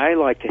 So I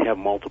like to have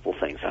multiple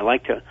things. I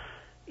like to,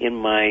 in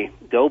my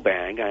go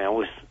bag,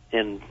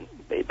 and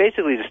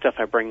basically the stuff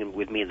I bring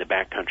with me in the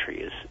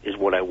backcountry is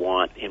what I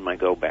want in my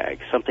go bag.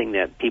 Something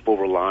that people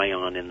rely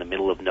on in the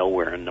middle of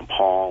nowhere in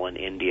Nepal and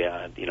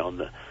India,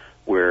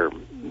 where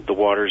the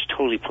water is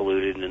totally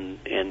polluted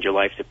and your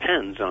life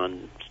depends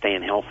on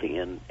staying healthy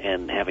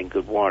and having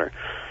good water.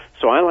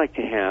 So I like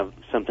to have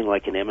something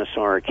like an MSR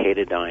or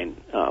Katadyn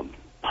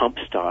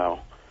pump-style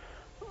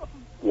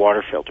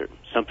water filter,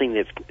 something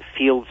that's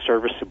field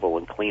serviceable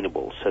and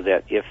cleanable, so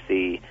that if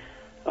the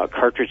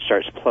cartridge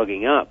starts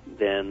plugging up,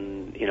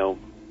 then,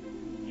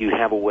 you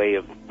have a way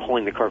of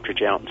pulling the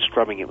cartridge out and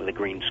scrubbing it with a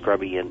green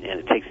scrubby, and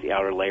it takes the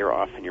outer layer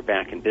off, and you're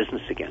back in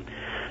business again.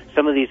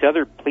 Some of these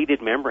other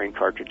pleated membrane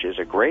cartridges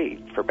are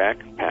great for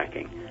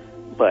backpacking,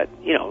 but,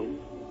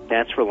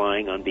 that's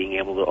relying on being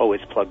able to,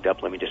 it's plugged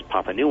up, let me just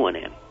pop a new one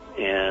in.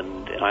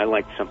 And I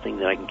like something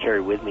that I can carry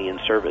with me in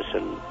service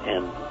and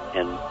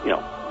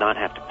not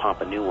have to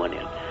pop a new one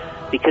in.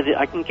 Because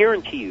I can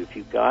guarantee you, if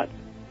you've got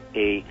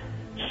a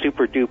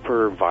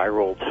super-duper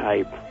viral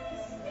type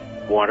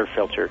water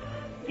filter,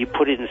 you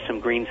put it in some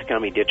green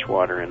scummy ditch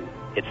water and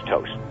it's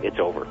toast. It's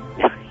over.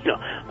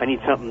 I need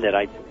something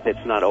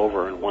that's not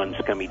over in one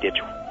scummy ditch,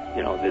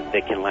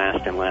 that can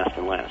last and last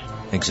and last.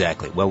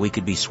 Exactly. Well, we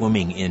could be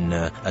swimming in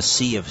a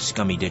sea of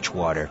scummy ditch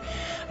water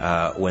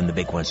when the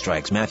big one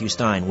strikes. Matthew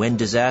Stein, When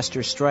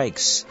Disaster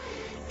Strikes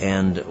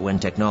and When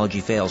Technology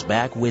Fails.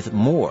 Back with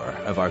more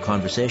of our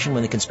conversation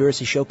when The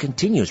Conspiracy Show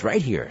continues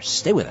right here.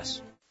 Stay with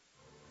us.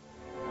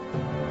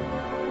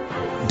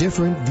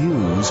 Different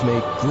views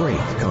make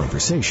great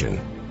conversation.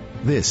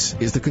 This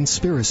is The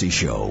Conspiracy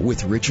Show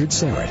with Richard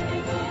Serrett.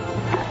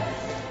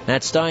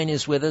 Matt Stein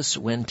is with us.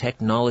 When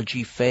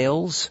Technology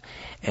Fails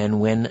and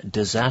When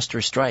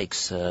Disaster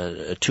Strikes.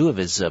 Two of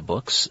his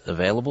books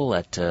available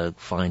at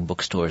fine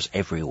bookstores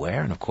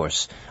everywhere, and of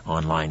course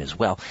online as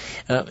well.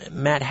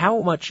 Matt,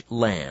 how much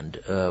land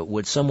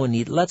would someone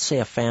need? Let's say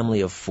a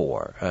family of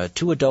 4,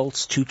 2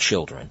 adults, 2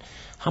 children.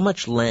 How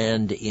much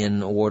land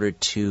in order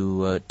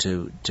to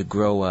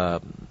grow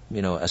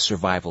a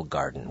survival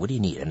garden? What do you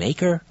need? An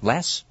acre?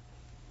 Less?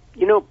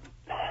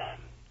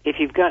 If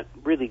you've got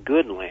really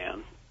good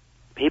land,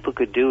 people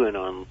could do it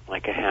on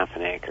like a half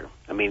an acre.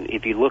 I mean,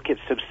 if you look at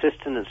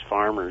subsistence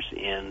farmers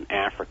in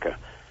Africa,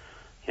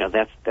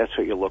 that's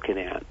what you're looking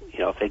at.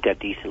 If they got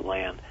decent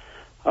land,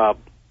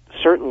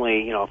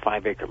 certainly, a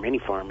 5-acre mini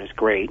farm is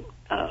great.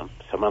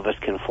 Some of us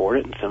can afford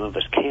it, and some of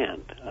us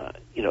can't.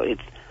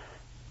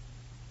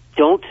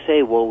 Don't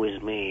say "woe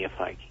is me"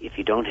 if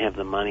you don't have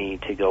the money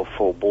to go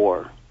full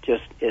bore.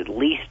 Just at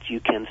least you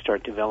can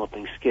start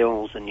developing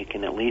skills, and you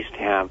can at least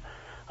have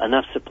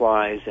enough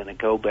supplies and a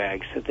go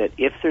bag so that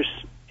if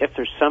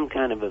there's some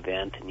kind of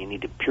event and you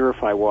need to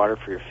purify water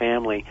for your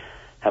family,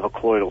 have a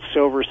colloidal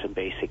silver, some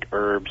basic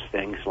herbs,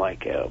 things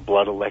like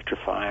blood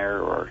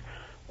electrifier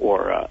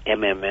or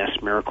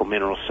MMS, miracle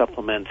mineral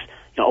supplements,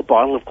 a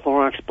bottle of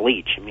Clorox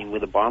bleach. I mean,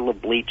 with a bottle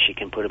of bleach, you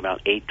can put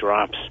about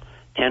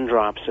 10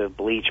 drops of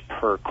bleach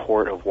per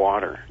quart of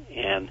water.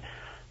 And,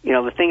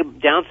 the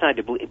downside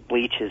to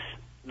bleach is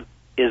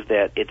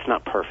that it's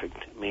not perfect.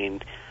 I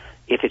mean,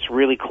 if it's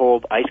really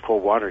cold, ice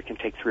cold water, it can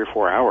take 3 or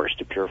 4 hours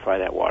to purify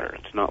that water.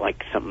 It's not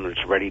like something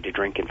that's ready to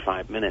drink in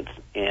 5 minutes.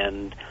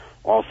 And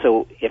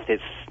also, if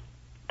it's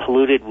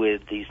polluted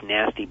with these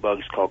nasty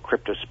bugs called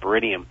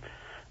cryptosporidium,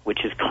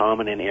 which is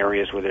common in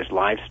areas where there's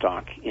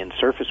livestock in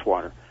surface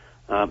water,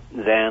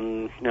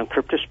 then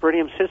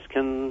cryptosporidium cysts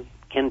can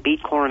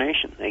beat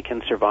chlorination. They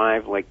can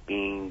survive like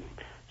being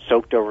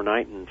soaked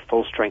overnight in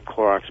full-strength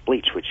Clorox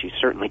bleach, which you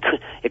certainly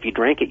could. If you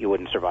drank it, you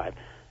wouldn't survive.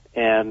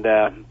 And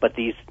but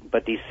these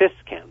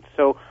cysts can.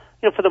 So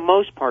for the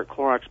most part,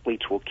 Clorox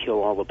bleach will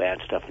kill all the bad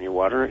stuff in your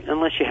water,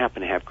 unless you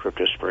happen to have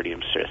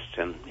cryptosporidium cysts.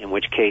 And in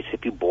which case,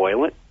 if you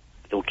boil it,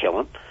 it'll kill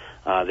them.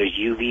 There's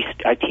UV.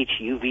 I teach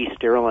UV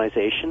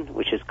sterilization,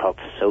 which is called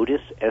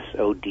SODIS,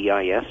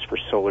 SODIS, for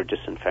solar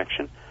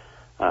disinfection.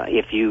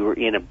 If you're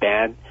in a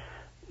bad,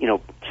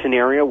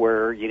 scenario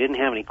where you didn't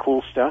have any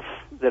cool stuff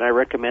that I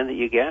recommend that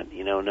you get,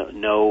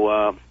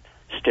 no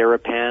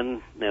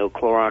Steripen, no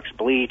Clorox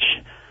bleach,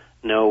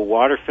 no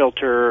water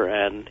filter,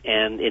 and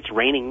it's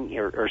raining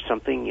or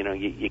something,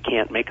 you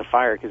can't make a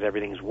fire because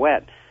everything's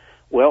wet.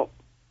 Well,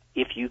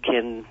 if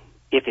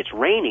it's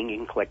raining, you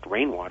can collect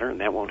rainwater, and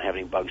that won't have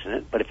any bugs in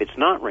it. But if it's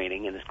not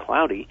raining and it's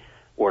cloudy,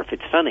 or if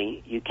it's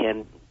sunny, you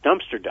can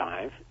dumpster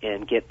dive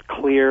and get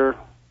clear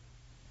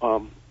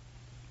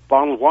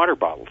bottled water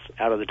bottles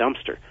out of the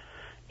dumpster.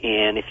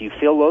 And if you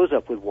fill those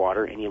up with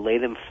water and you lay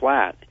them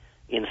flat,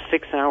 in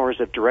 6 hours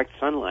of direct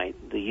sunlight,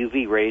 the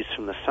UV rays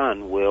from the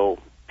sun will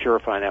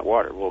purify that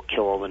water, will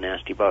kill all the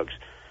nasty bugs.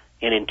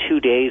 And in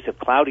 2 days of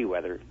cloudy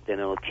weather, then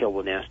it'll kill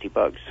the nasty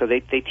bugs. So they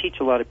teach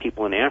a lot of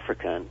people in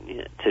Africa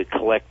to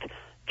collect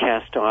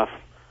cast-off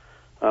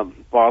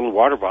bottled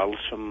water bottles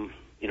from,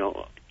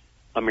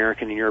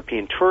 American and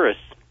European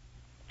tourists,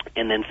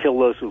 and then fill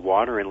those with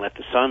water and let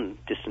the sun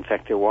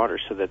disinfect their water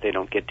so that they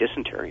don't get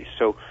dysentery.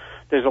 So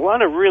there's a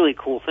lot of really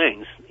cool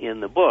things in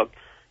the book,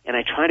 and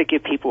I try to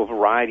give people a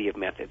variety of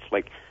methods.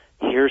 Like,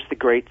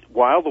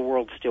 while the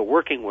world's still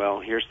working well,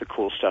 here's the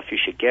cool stuff you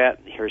should get.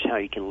 Here's how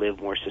you can live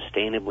more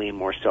sustainably and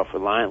more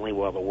self-reliantly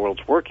while the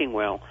world's working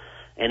well.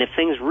 And if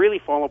things really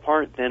fall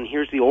apart, then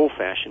here's the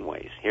old-fashioned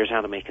ways. Here's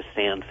how to make a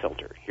sand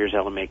filter. Here's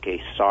how to make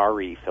a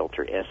sari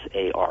filter,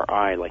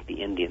 S-A-R-I, like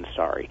the Indian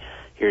sari.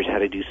 Here's how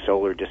to do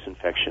solar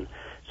disinfection.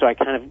 So I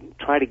kind of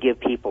try to give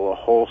people a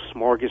whole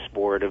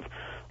smorgasbord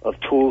of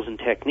tools and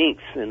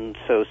techniques. And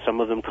so some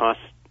of them cost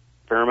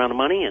a fair amount of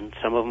money, and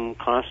some of them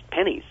cost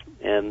pennies.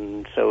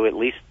 And so at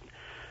least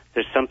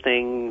there's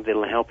something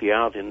that'll help you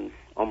out in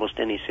almost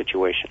any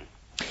situation.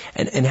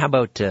 And how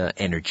about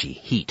energy,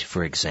 heat,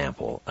 for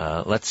example?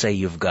 Let's say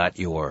you've got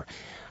your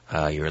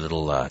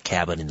little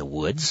cabin in the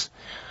woods.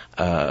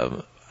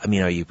 Are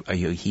you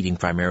heating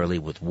primarily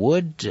with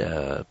wood?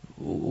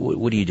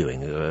 What are you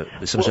doing?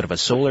 Sort of a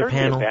solar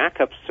panel? A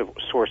backup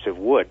source of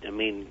wood. I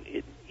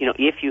mean,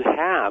 if you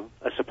have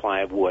a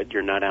supply of wood,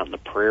 you're not out in the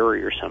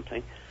prairie or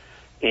something,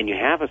 and you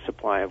have a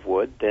supply of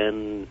wood,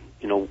 then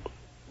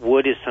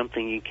wood is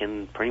something you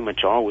can pretty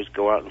much always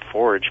go out and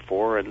forage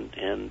for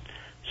and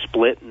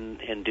split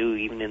and do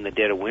even in the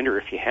dead of winter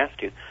if you have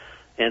to.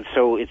 And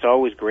so it's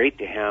always great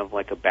to have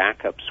like a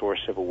backup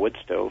source of a wood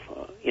stove.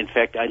 In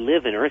fact, I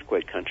live in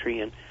earthquake country,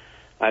 and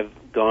I've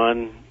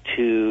gone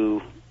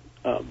to,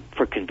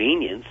 for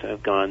convenience,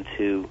 I've gone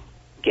to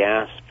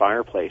gas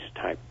fireplace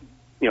type,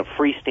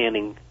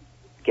 freestanding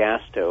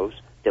gas stoves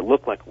that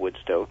look like a wood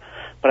stove.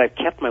 But I've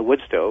kept my wood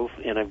stove,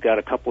 and I've got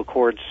a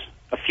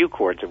few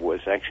cords of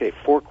wood, actually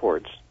 4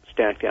 cords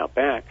stacked out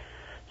back.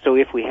 So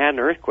if we had an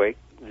earthquake,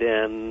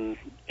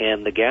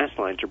 and the gas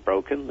lines are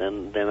broken,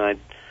 then I'd,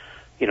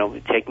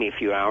 it'd take me a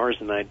few hours,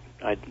 and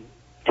I'd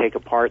take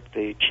apart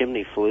the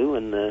chimney flue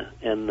and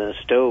the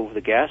stove,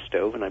 the gas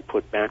stove, and I'd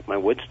put back my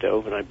wood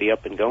stove, and I'd be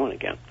up and going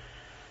again.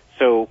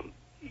 So,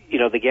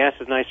 the gas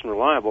is nice and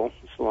reliable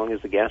so long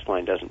as the gas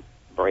line doesn't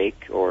break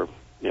or,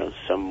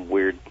 some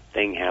weird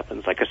thing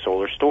happens like a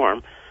solar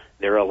storm.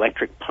 There are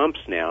electric pumps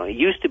now. It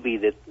used to be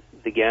that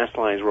the gas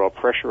lines were all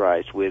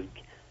pressurized with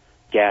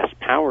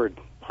gas-powered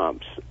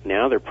pumps.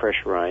 Now they're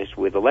pressurized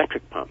with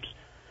electric pumps,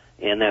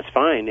 and that's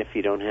fine if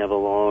you don't have a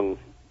long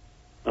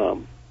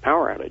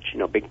power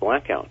outage, big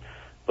blackout.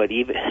 But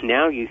even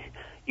now, used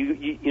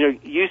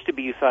to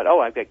be you thought, oh,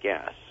 I've got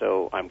gas,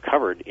 so I'm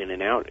covered in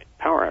and out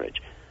power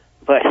outage.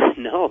 But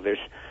no,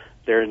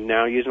 they're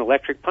now using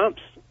electric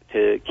pumps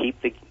to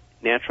keep the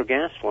natural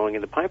gas flowing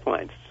in the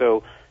pipelines.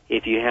 So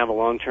if you have a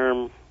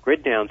long-term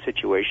grid down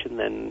situation,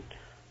 then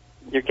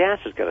your gas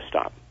is going to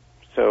stop.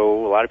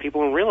 So a lot of people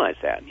don't realize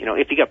that.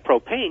 If you got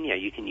propane, yeah,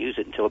 you can use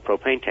it until the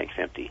propane tank's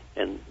empty,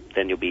 and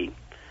then you'll be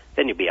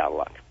out of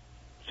luck.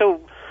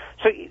 So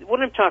So what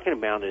I'm talking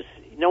about is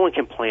no one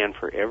can plan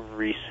for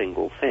every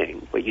single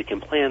thing, but you can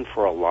plan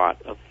for a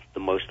lot of the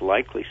most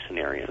likely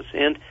scenarios.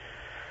 And,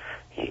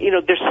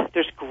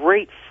 there's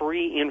great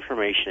free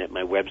information at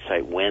my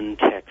website,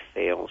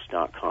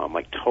 whentechfails.com,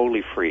 like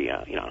totally free.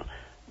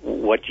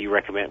 What do you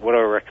recommend? What do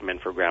I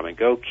recommend for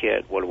grab-and-go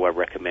kit? What do I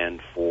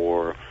recommend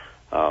for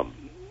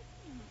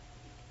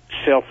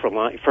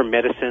self-reliance, for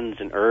medicines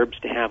and herbs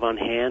to have on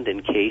hand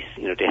in case,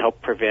 to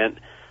help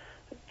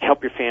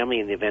your family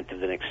in the event of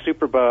the next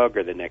superbug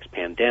or the next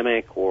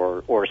pandemic,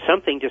 or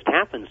something just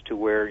happens to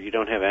where you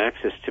don't have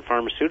access to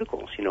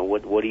pharmaceuticals.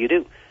 What do you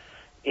do?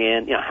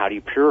 And how do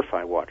you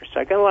purify water? So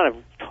I got a lot of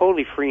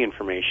totally free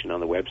information on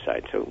the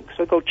website. So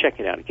go check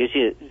it out. It gives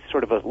you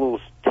sort of a little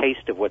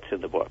taste of what's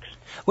in the books.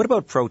 What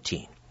about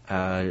protein?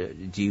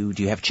 Do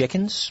you have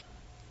chickens?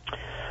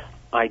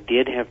 I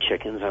did have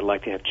chickens. I'd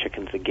like to have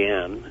chickens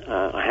again.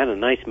 I had a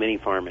nice mini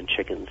farm in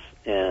chickens,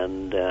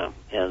 and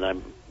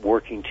I'm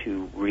working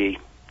to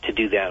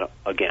do that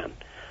again.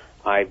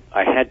 I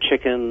had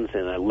chickens,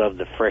 and I loved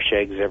the fresh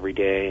eggs every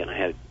day, and I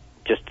had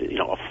just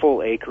a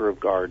full acre of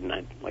garden. I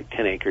had like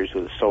 10 acres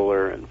with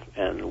solar and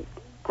a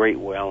great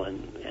well,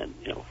 and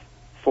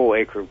full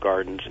acre of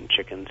gardens and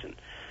chickens,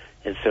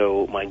 and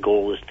so my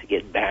goal is to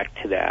get back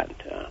to that.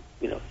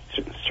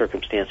 Certain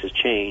circumstances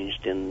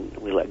changed, and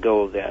we let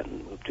go of that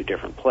and moved to a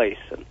different place.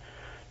 And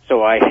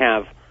so I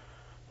have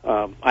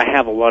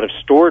a lot of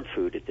stored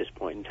food at this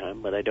point in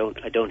time, but I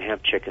don't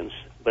have chickens.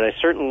 But I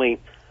certainly,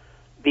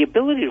 the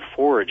ability to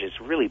forage is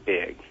really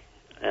big.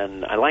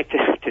 And I like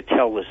to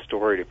tell this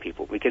story to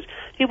people because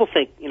people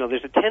think,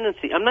 there's a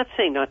tendency. I'm not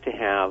saying not to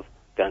have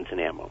guns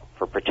and ammo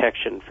for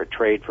protection, for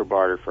trade, for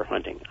barter, for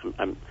hunting.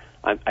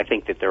 I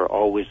think that they're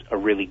always a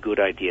really good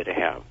idea to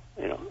have,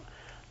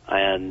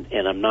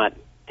 and I'm not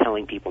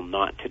telling people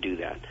not to do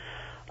that.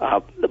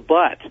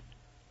 But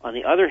on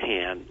the other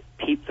hand,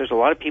 there's a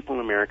lot of people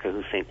in America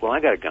who think, well, I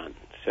got a gun,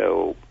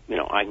 so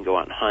I can go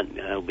out and hunt and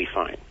it'll be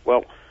fine.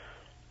 Well,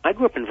 I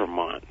grew up in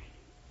Vermont,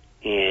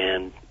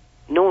 and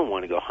no one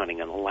wanted to go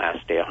hunting on the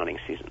last day of hunting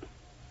season.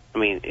 I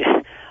mean,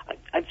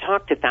 I've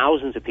talked to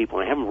thousands of people,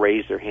 and I haven't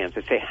raised their hands.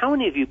 I say, how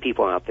many of you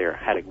people out there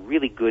had a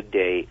really good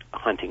day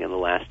hunting on the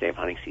last day of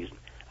hunting season?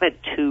 I had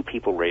 2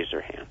 people raise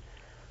their hand.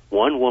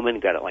 One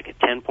woman got like a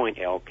 10-point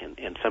elk,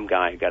 and some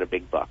guy got a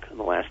big buck on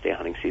the last day of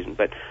hunting season.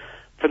 But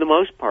for the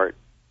most part,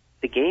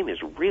 the game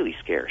is really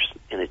scarce,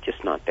 and it's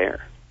just not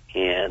there.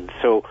 And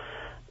so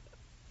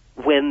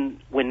when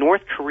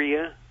North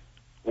Korea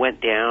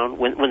went down,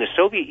 when the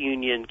Soviet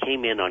Union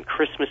came in on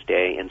Christmas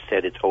Day and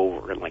said it's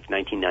over in like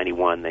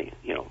 1991,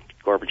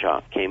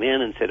 Gorbachev came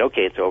in and said,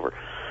 okay, it's over.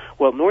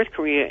 Well, North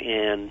Korea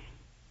and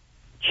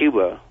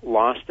Cuba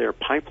lost their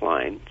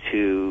pipeline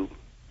to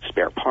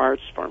spare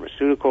parts,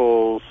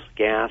 pharmaceuticals,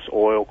 gas,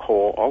 oil,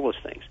 coal, all those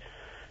things.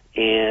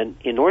 And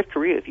in North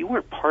Korea, if you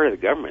weren't part of the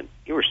government,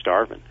 you were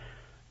starving.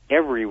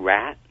 Every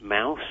rat,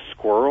 mouse,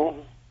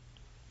 squirrel,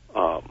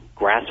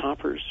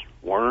 grasshoppers,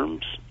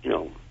 worms,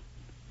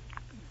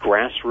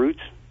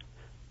 grassroots.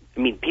 I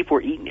mean, people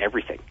were eating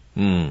everything.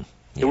 Yes.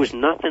 There was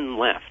nothing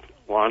left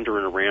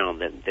wandering around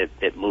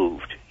that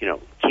moved.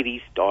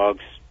 Kitties,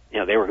 dogs.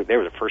 They were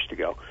the first to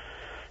go.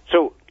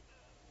 So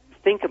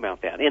think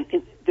about that. And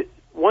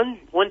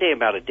one day,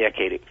 about a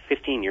decade,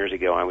 15 years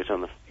ago, I was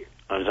on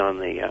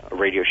the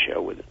radio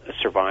show with a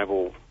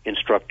survival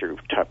instructor who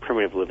taught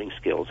primitive living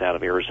skills out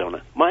of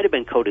Arizona. Might have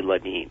been Cody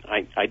Lundin.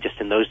 I just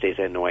in those days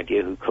I had no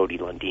idea who Cody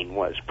Lundin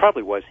was.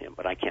 Probably was him,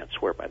 but I can't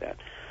swear by that.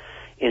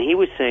 And he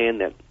was saying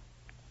that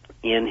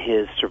in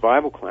his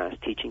survival class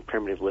teaching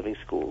primitive living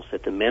schools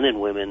that the men and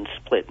women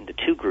split into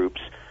 2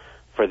 groups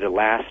for the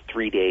last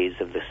 3 days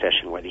of the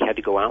session, where they had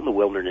to go out in the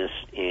wilderness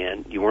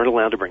and you weren't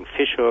allowed to bring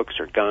fish hooks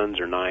or guns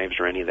or knives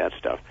or any of that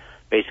stuff.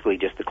 Basically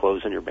just the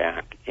clothes on your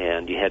back.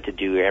 And you had to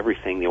do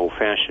everything the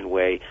old-fashioned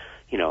way,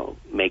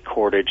 make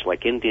cordage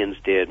like Indians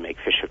did, make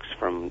fish hooks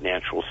from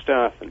natural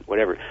stuff and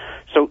whatever.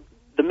 So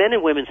the men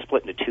and women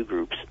split into 2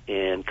 groups,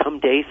 and come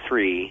day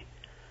 3,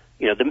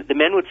 the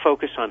men would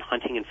focus on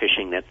hunting and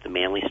fishing, that's the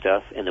manly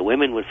stuff, and the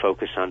women would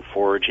focus on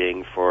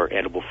foraging for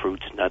edible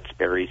fruits, nuts,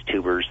 berries,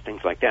 tubers,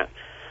 things like that.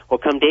 Well,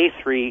 come day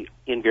 3,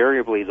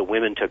 invariably the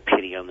women took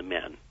pity on the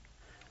men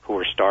who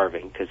were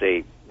starving because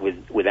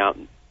without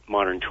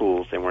modern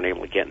tools, they weren't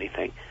able to get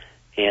anything.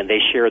 And they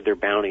shared their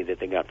bounty that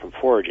they got from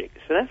foraging.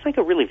 So that's like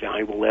a really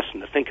valuable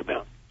lesson to think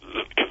about,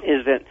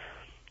 is that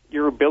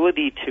your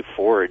ability to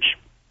forage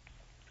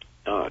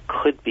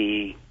could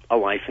be a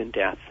life and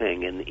death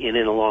thing in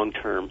a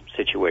long-term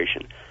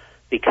situation.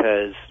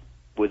 Because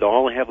with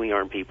all the heavily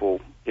armed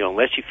people,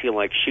 unless you feel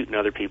like shooting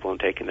other people and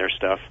taking their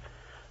stuff,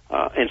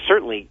 and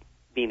certainly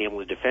being able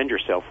to defend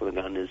yourself with a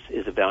gun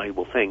is a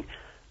valuable thing,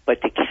 but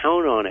to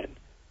count on it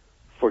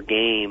for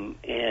game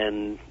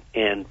and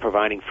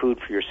providing food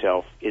for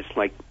yourself, it's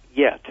like,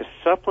 yeah, to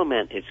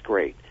supplement, it's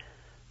great.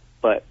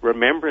 But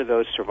remember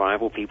those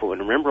survival people,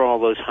 and remember all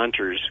those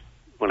hunters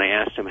when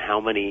I asked them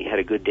how many had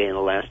a good day on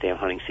the last day of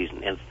hunting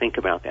season. And think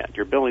about that.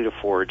 Your ability to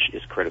forage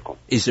is critical.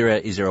 Is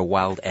there a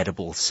wild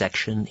edible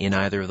section in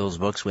either of those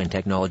books, When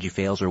Technology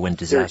Fails or When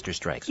Disaster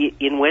Strikes?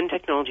 In When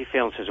Technology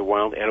Fails, there's a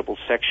wild edible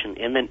section,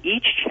 and then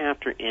each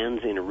chapter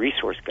ends in a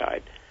resource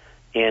guide.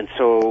 And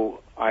so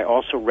I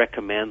also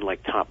recommend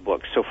like top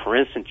books. So for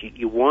instance,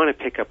 you want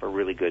to pick up a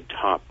really good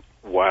top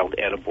wild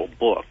edible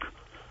book,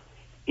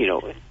 you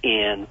know,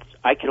 and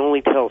I can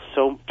only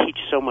teach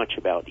so much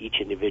about each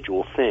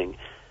individual thing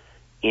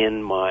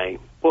in my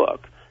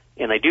book.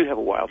 And I do have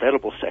a wild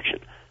edible section.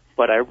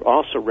 But I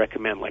also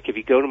recommend, like if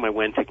you go to my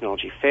When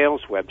Technology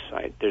Fails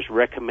website, there's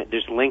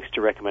links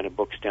to recommended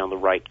books down the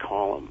right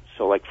column.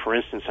 So like for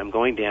instance, I'm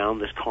going down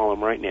this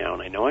column right now,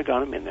 and I know I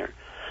got them in there.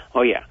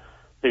 Oh yeah.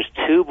 There's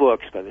 2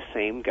 books by the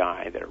same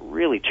guy that are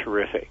really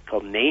terrific,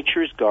 called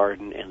Nature's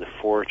Garden and The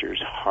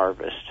Forager's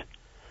Harvest.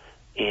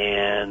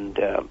 And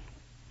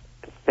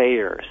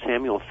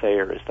Samuel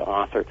Thayer is the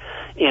author.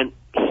 And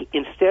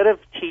instead of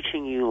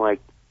teaching you like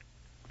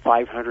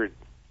 500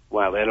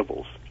 wild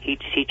edibles, he's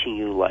teaching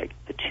you like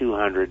the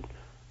 200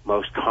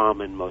 most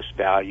common, most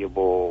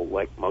valuable,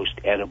 like most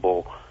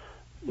edible,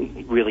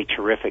 really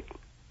terrific.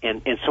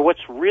 And so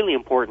what's really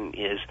important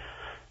is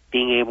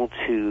being able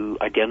to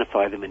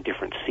identify them in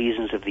different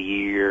seasons of the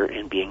year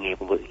and being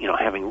able to, you know,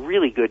 having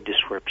really good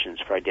descriptions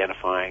for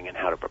identifying and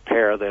how to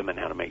prepare them and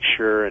how to make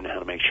sure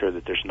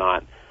that there's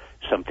not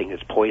something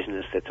that's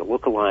poisonous that's a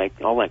lookalike.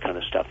 All that kind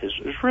of stuff is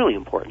really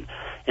important.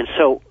 And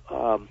so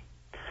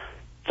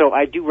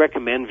I do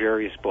recommend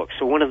various books.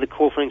 So one of the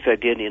cool things I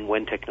did in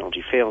When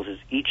Technology Fails is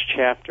each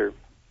chapter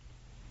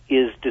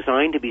is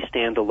designed to be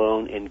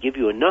standalone and give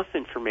you enough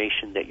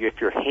information that if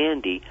you're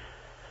handy,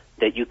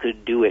 that you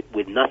could do it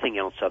with nothing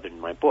else other than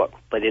my book.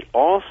 But it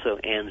also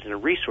ends in a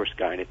resource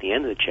guide at the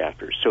end of the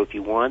chapter. So if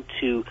you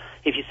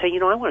say, you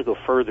know, I want to go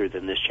further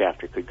than this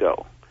chapter could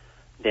go,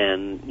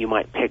 then you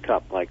might pick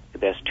up like the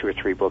best 2 or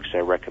 3 books I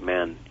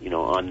recommend, you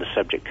know, on the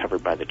subject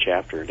covered by the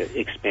chapter to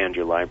expand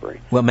your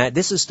library. Well, Matt,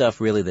 this is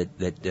stuff really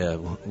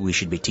that we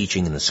should be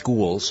teaching in the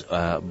schools,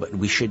 but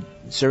we should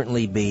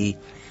certainly be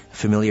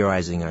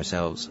familiarizing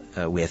ourselves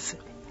with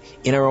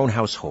in our own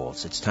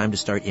households. It's time to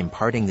start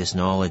imparting this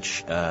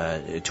knowledge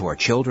to our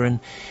children,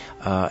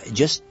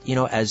 just, you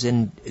know, as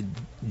in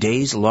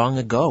days long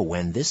ago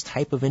when this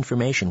type of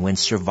information, when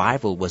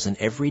survival was an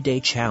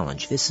everyday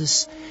challenge.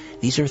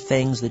 These are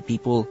things that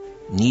people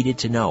needed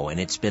to know, and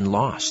it's been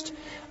lost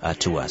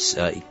to us.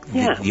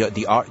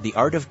 The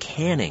art of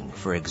canning,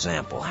 for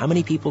example. How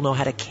many people know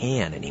how to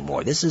can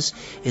anymore? This is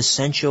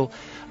essential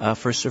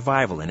for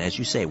survival. And as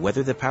you say,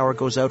 whether the power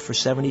goes out for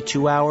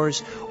 72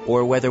 hours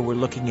or whether we're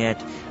looking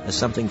at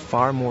something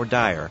far more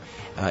dire,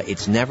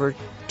 it's never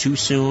too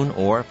soon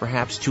or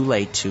perhaps too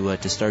late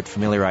to start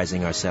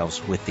familiarizing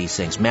ourselves with these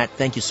things. Matt,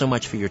 thank you so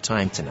much for your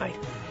time tonight.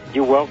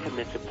 You're welcome.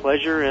 It's a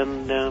pleasure,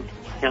 and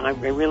I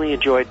really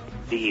enjoyed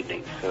the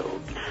evening. So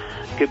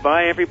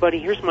goodbye, everybody.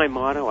 Here's my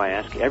motto. I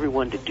ask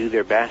everyone to do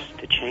their best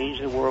to change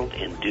the world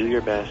and do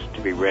your best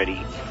to be ready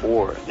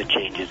for the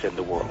changes in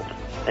the world.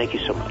 Thank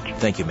you so much.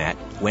 Thank you, Matt.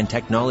 When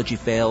Technology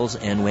Fails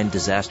and When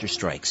Disaster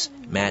Strikes,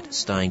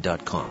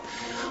 mattstein.com.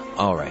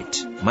 All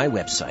right. My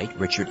website,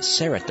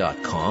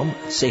 richardsyrett.com.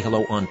 Say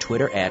hello on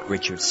Twitter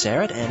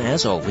 @RichardSyrett. And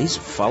as always,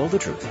 follow the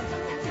truth.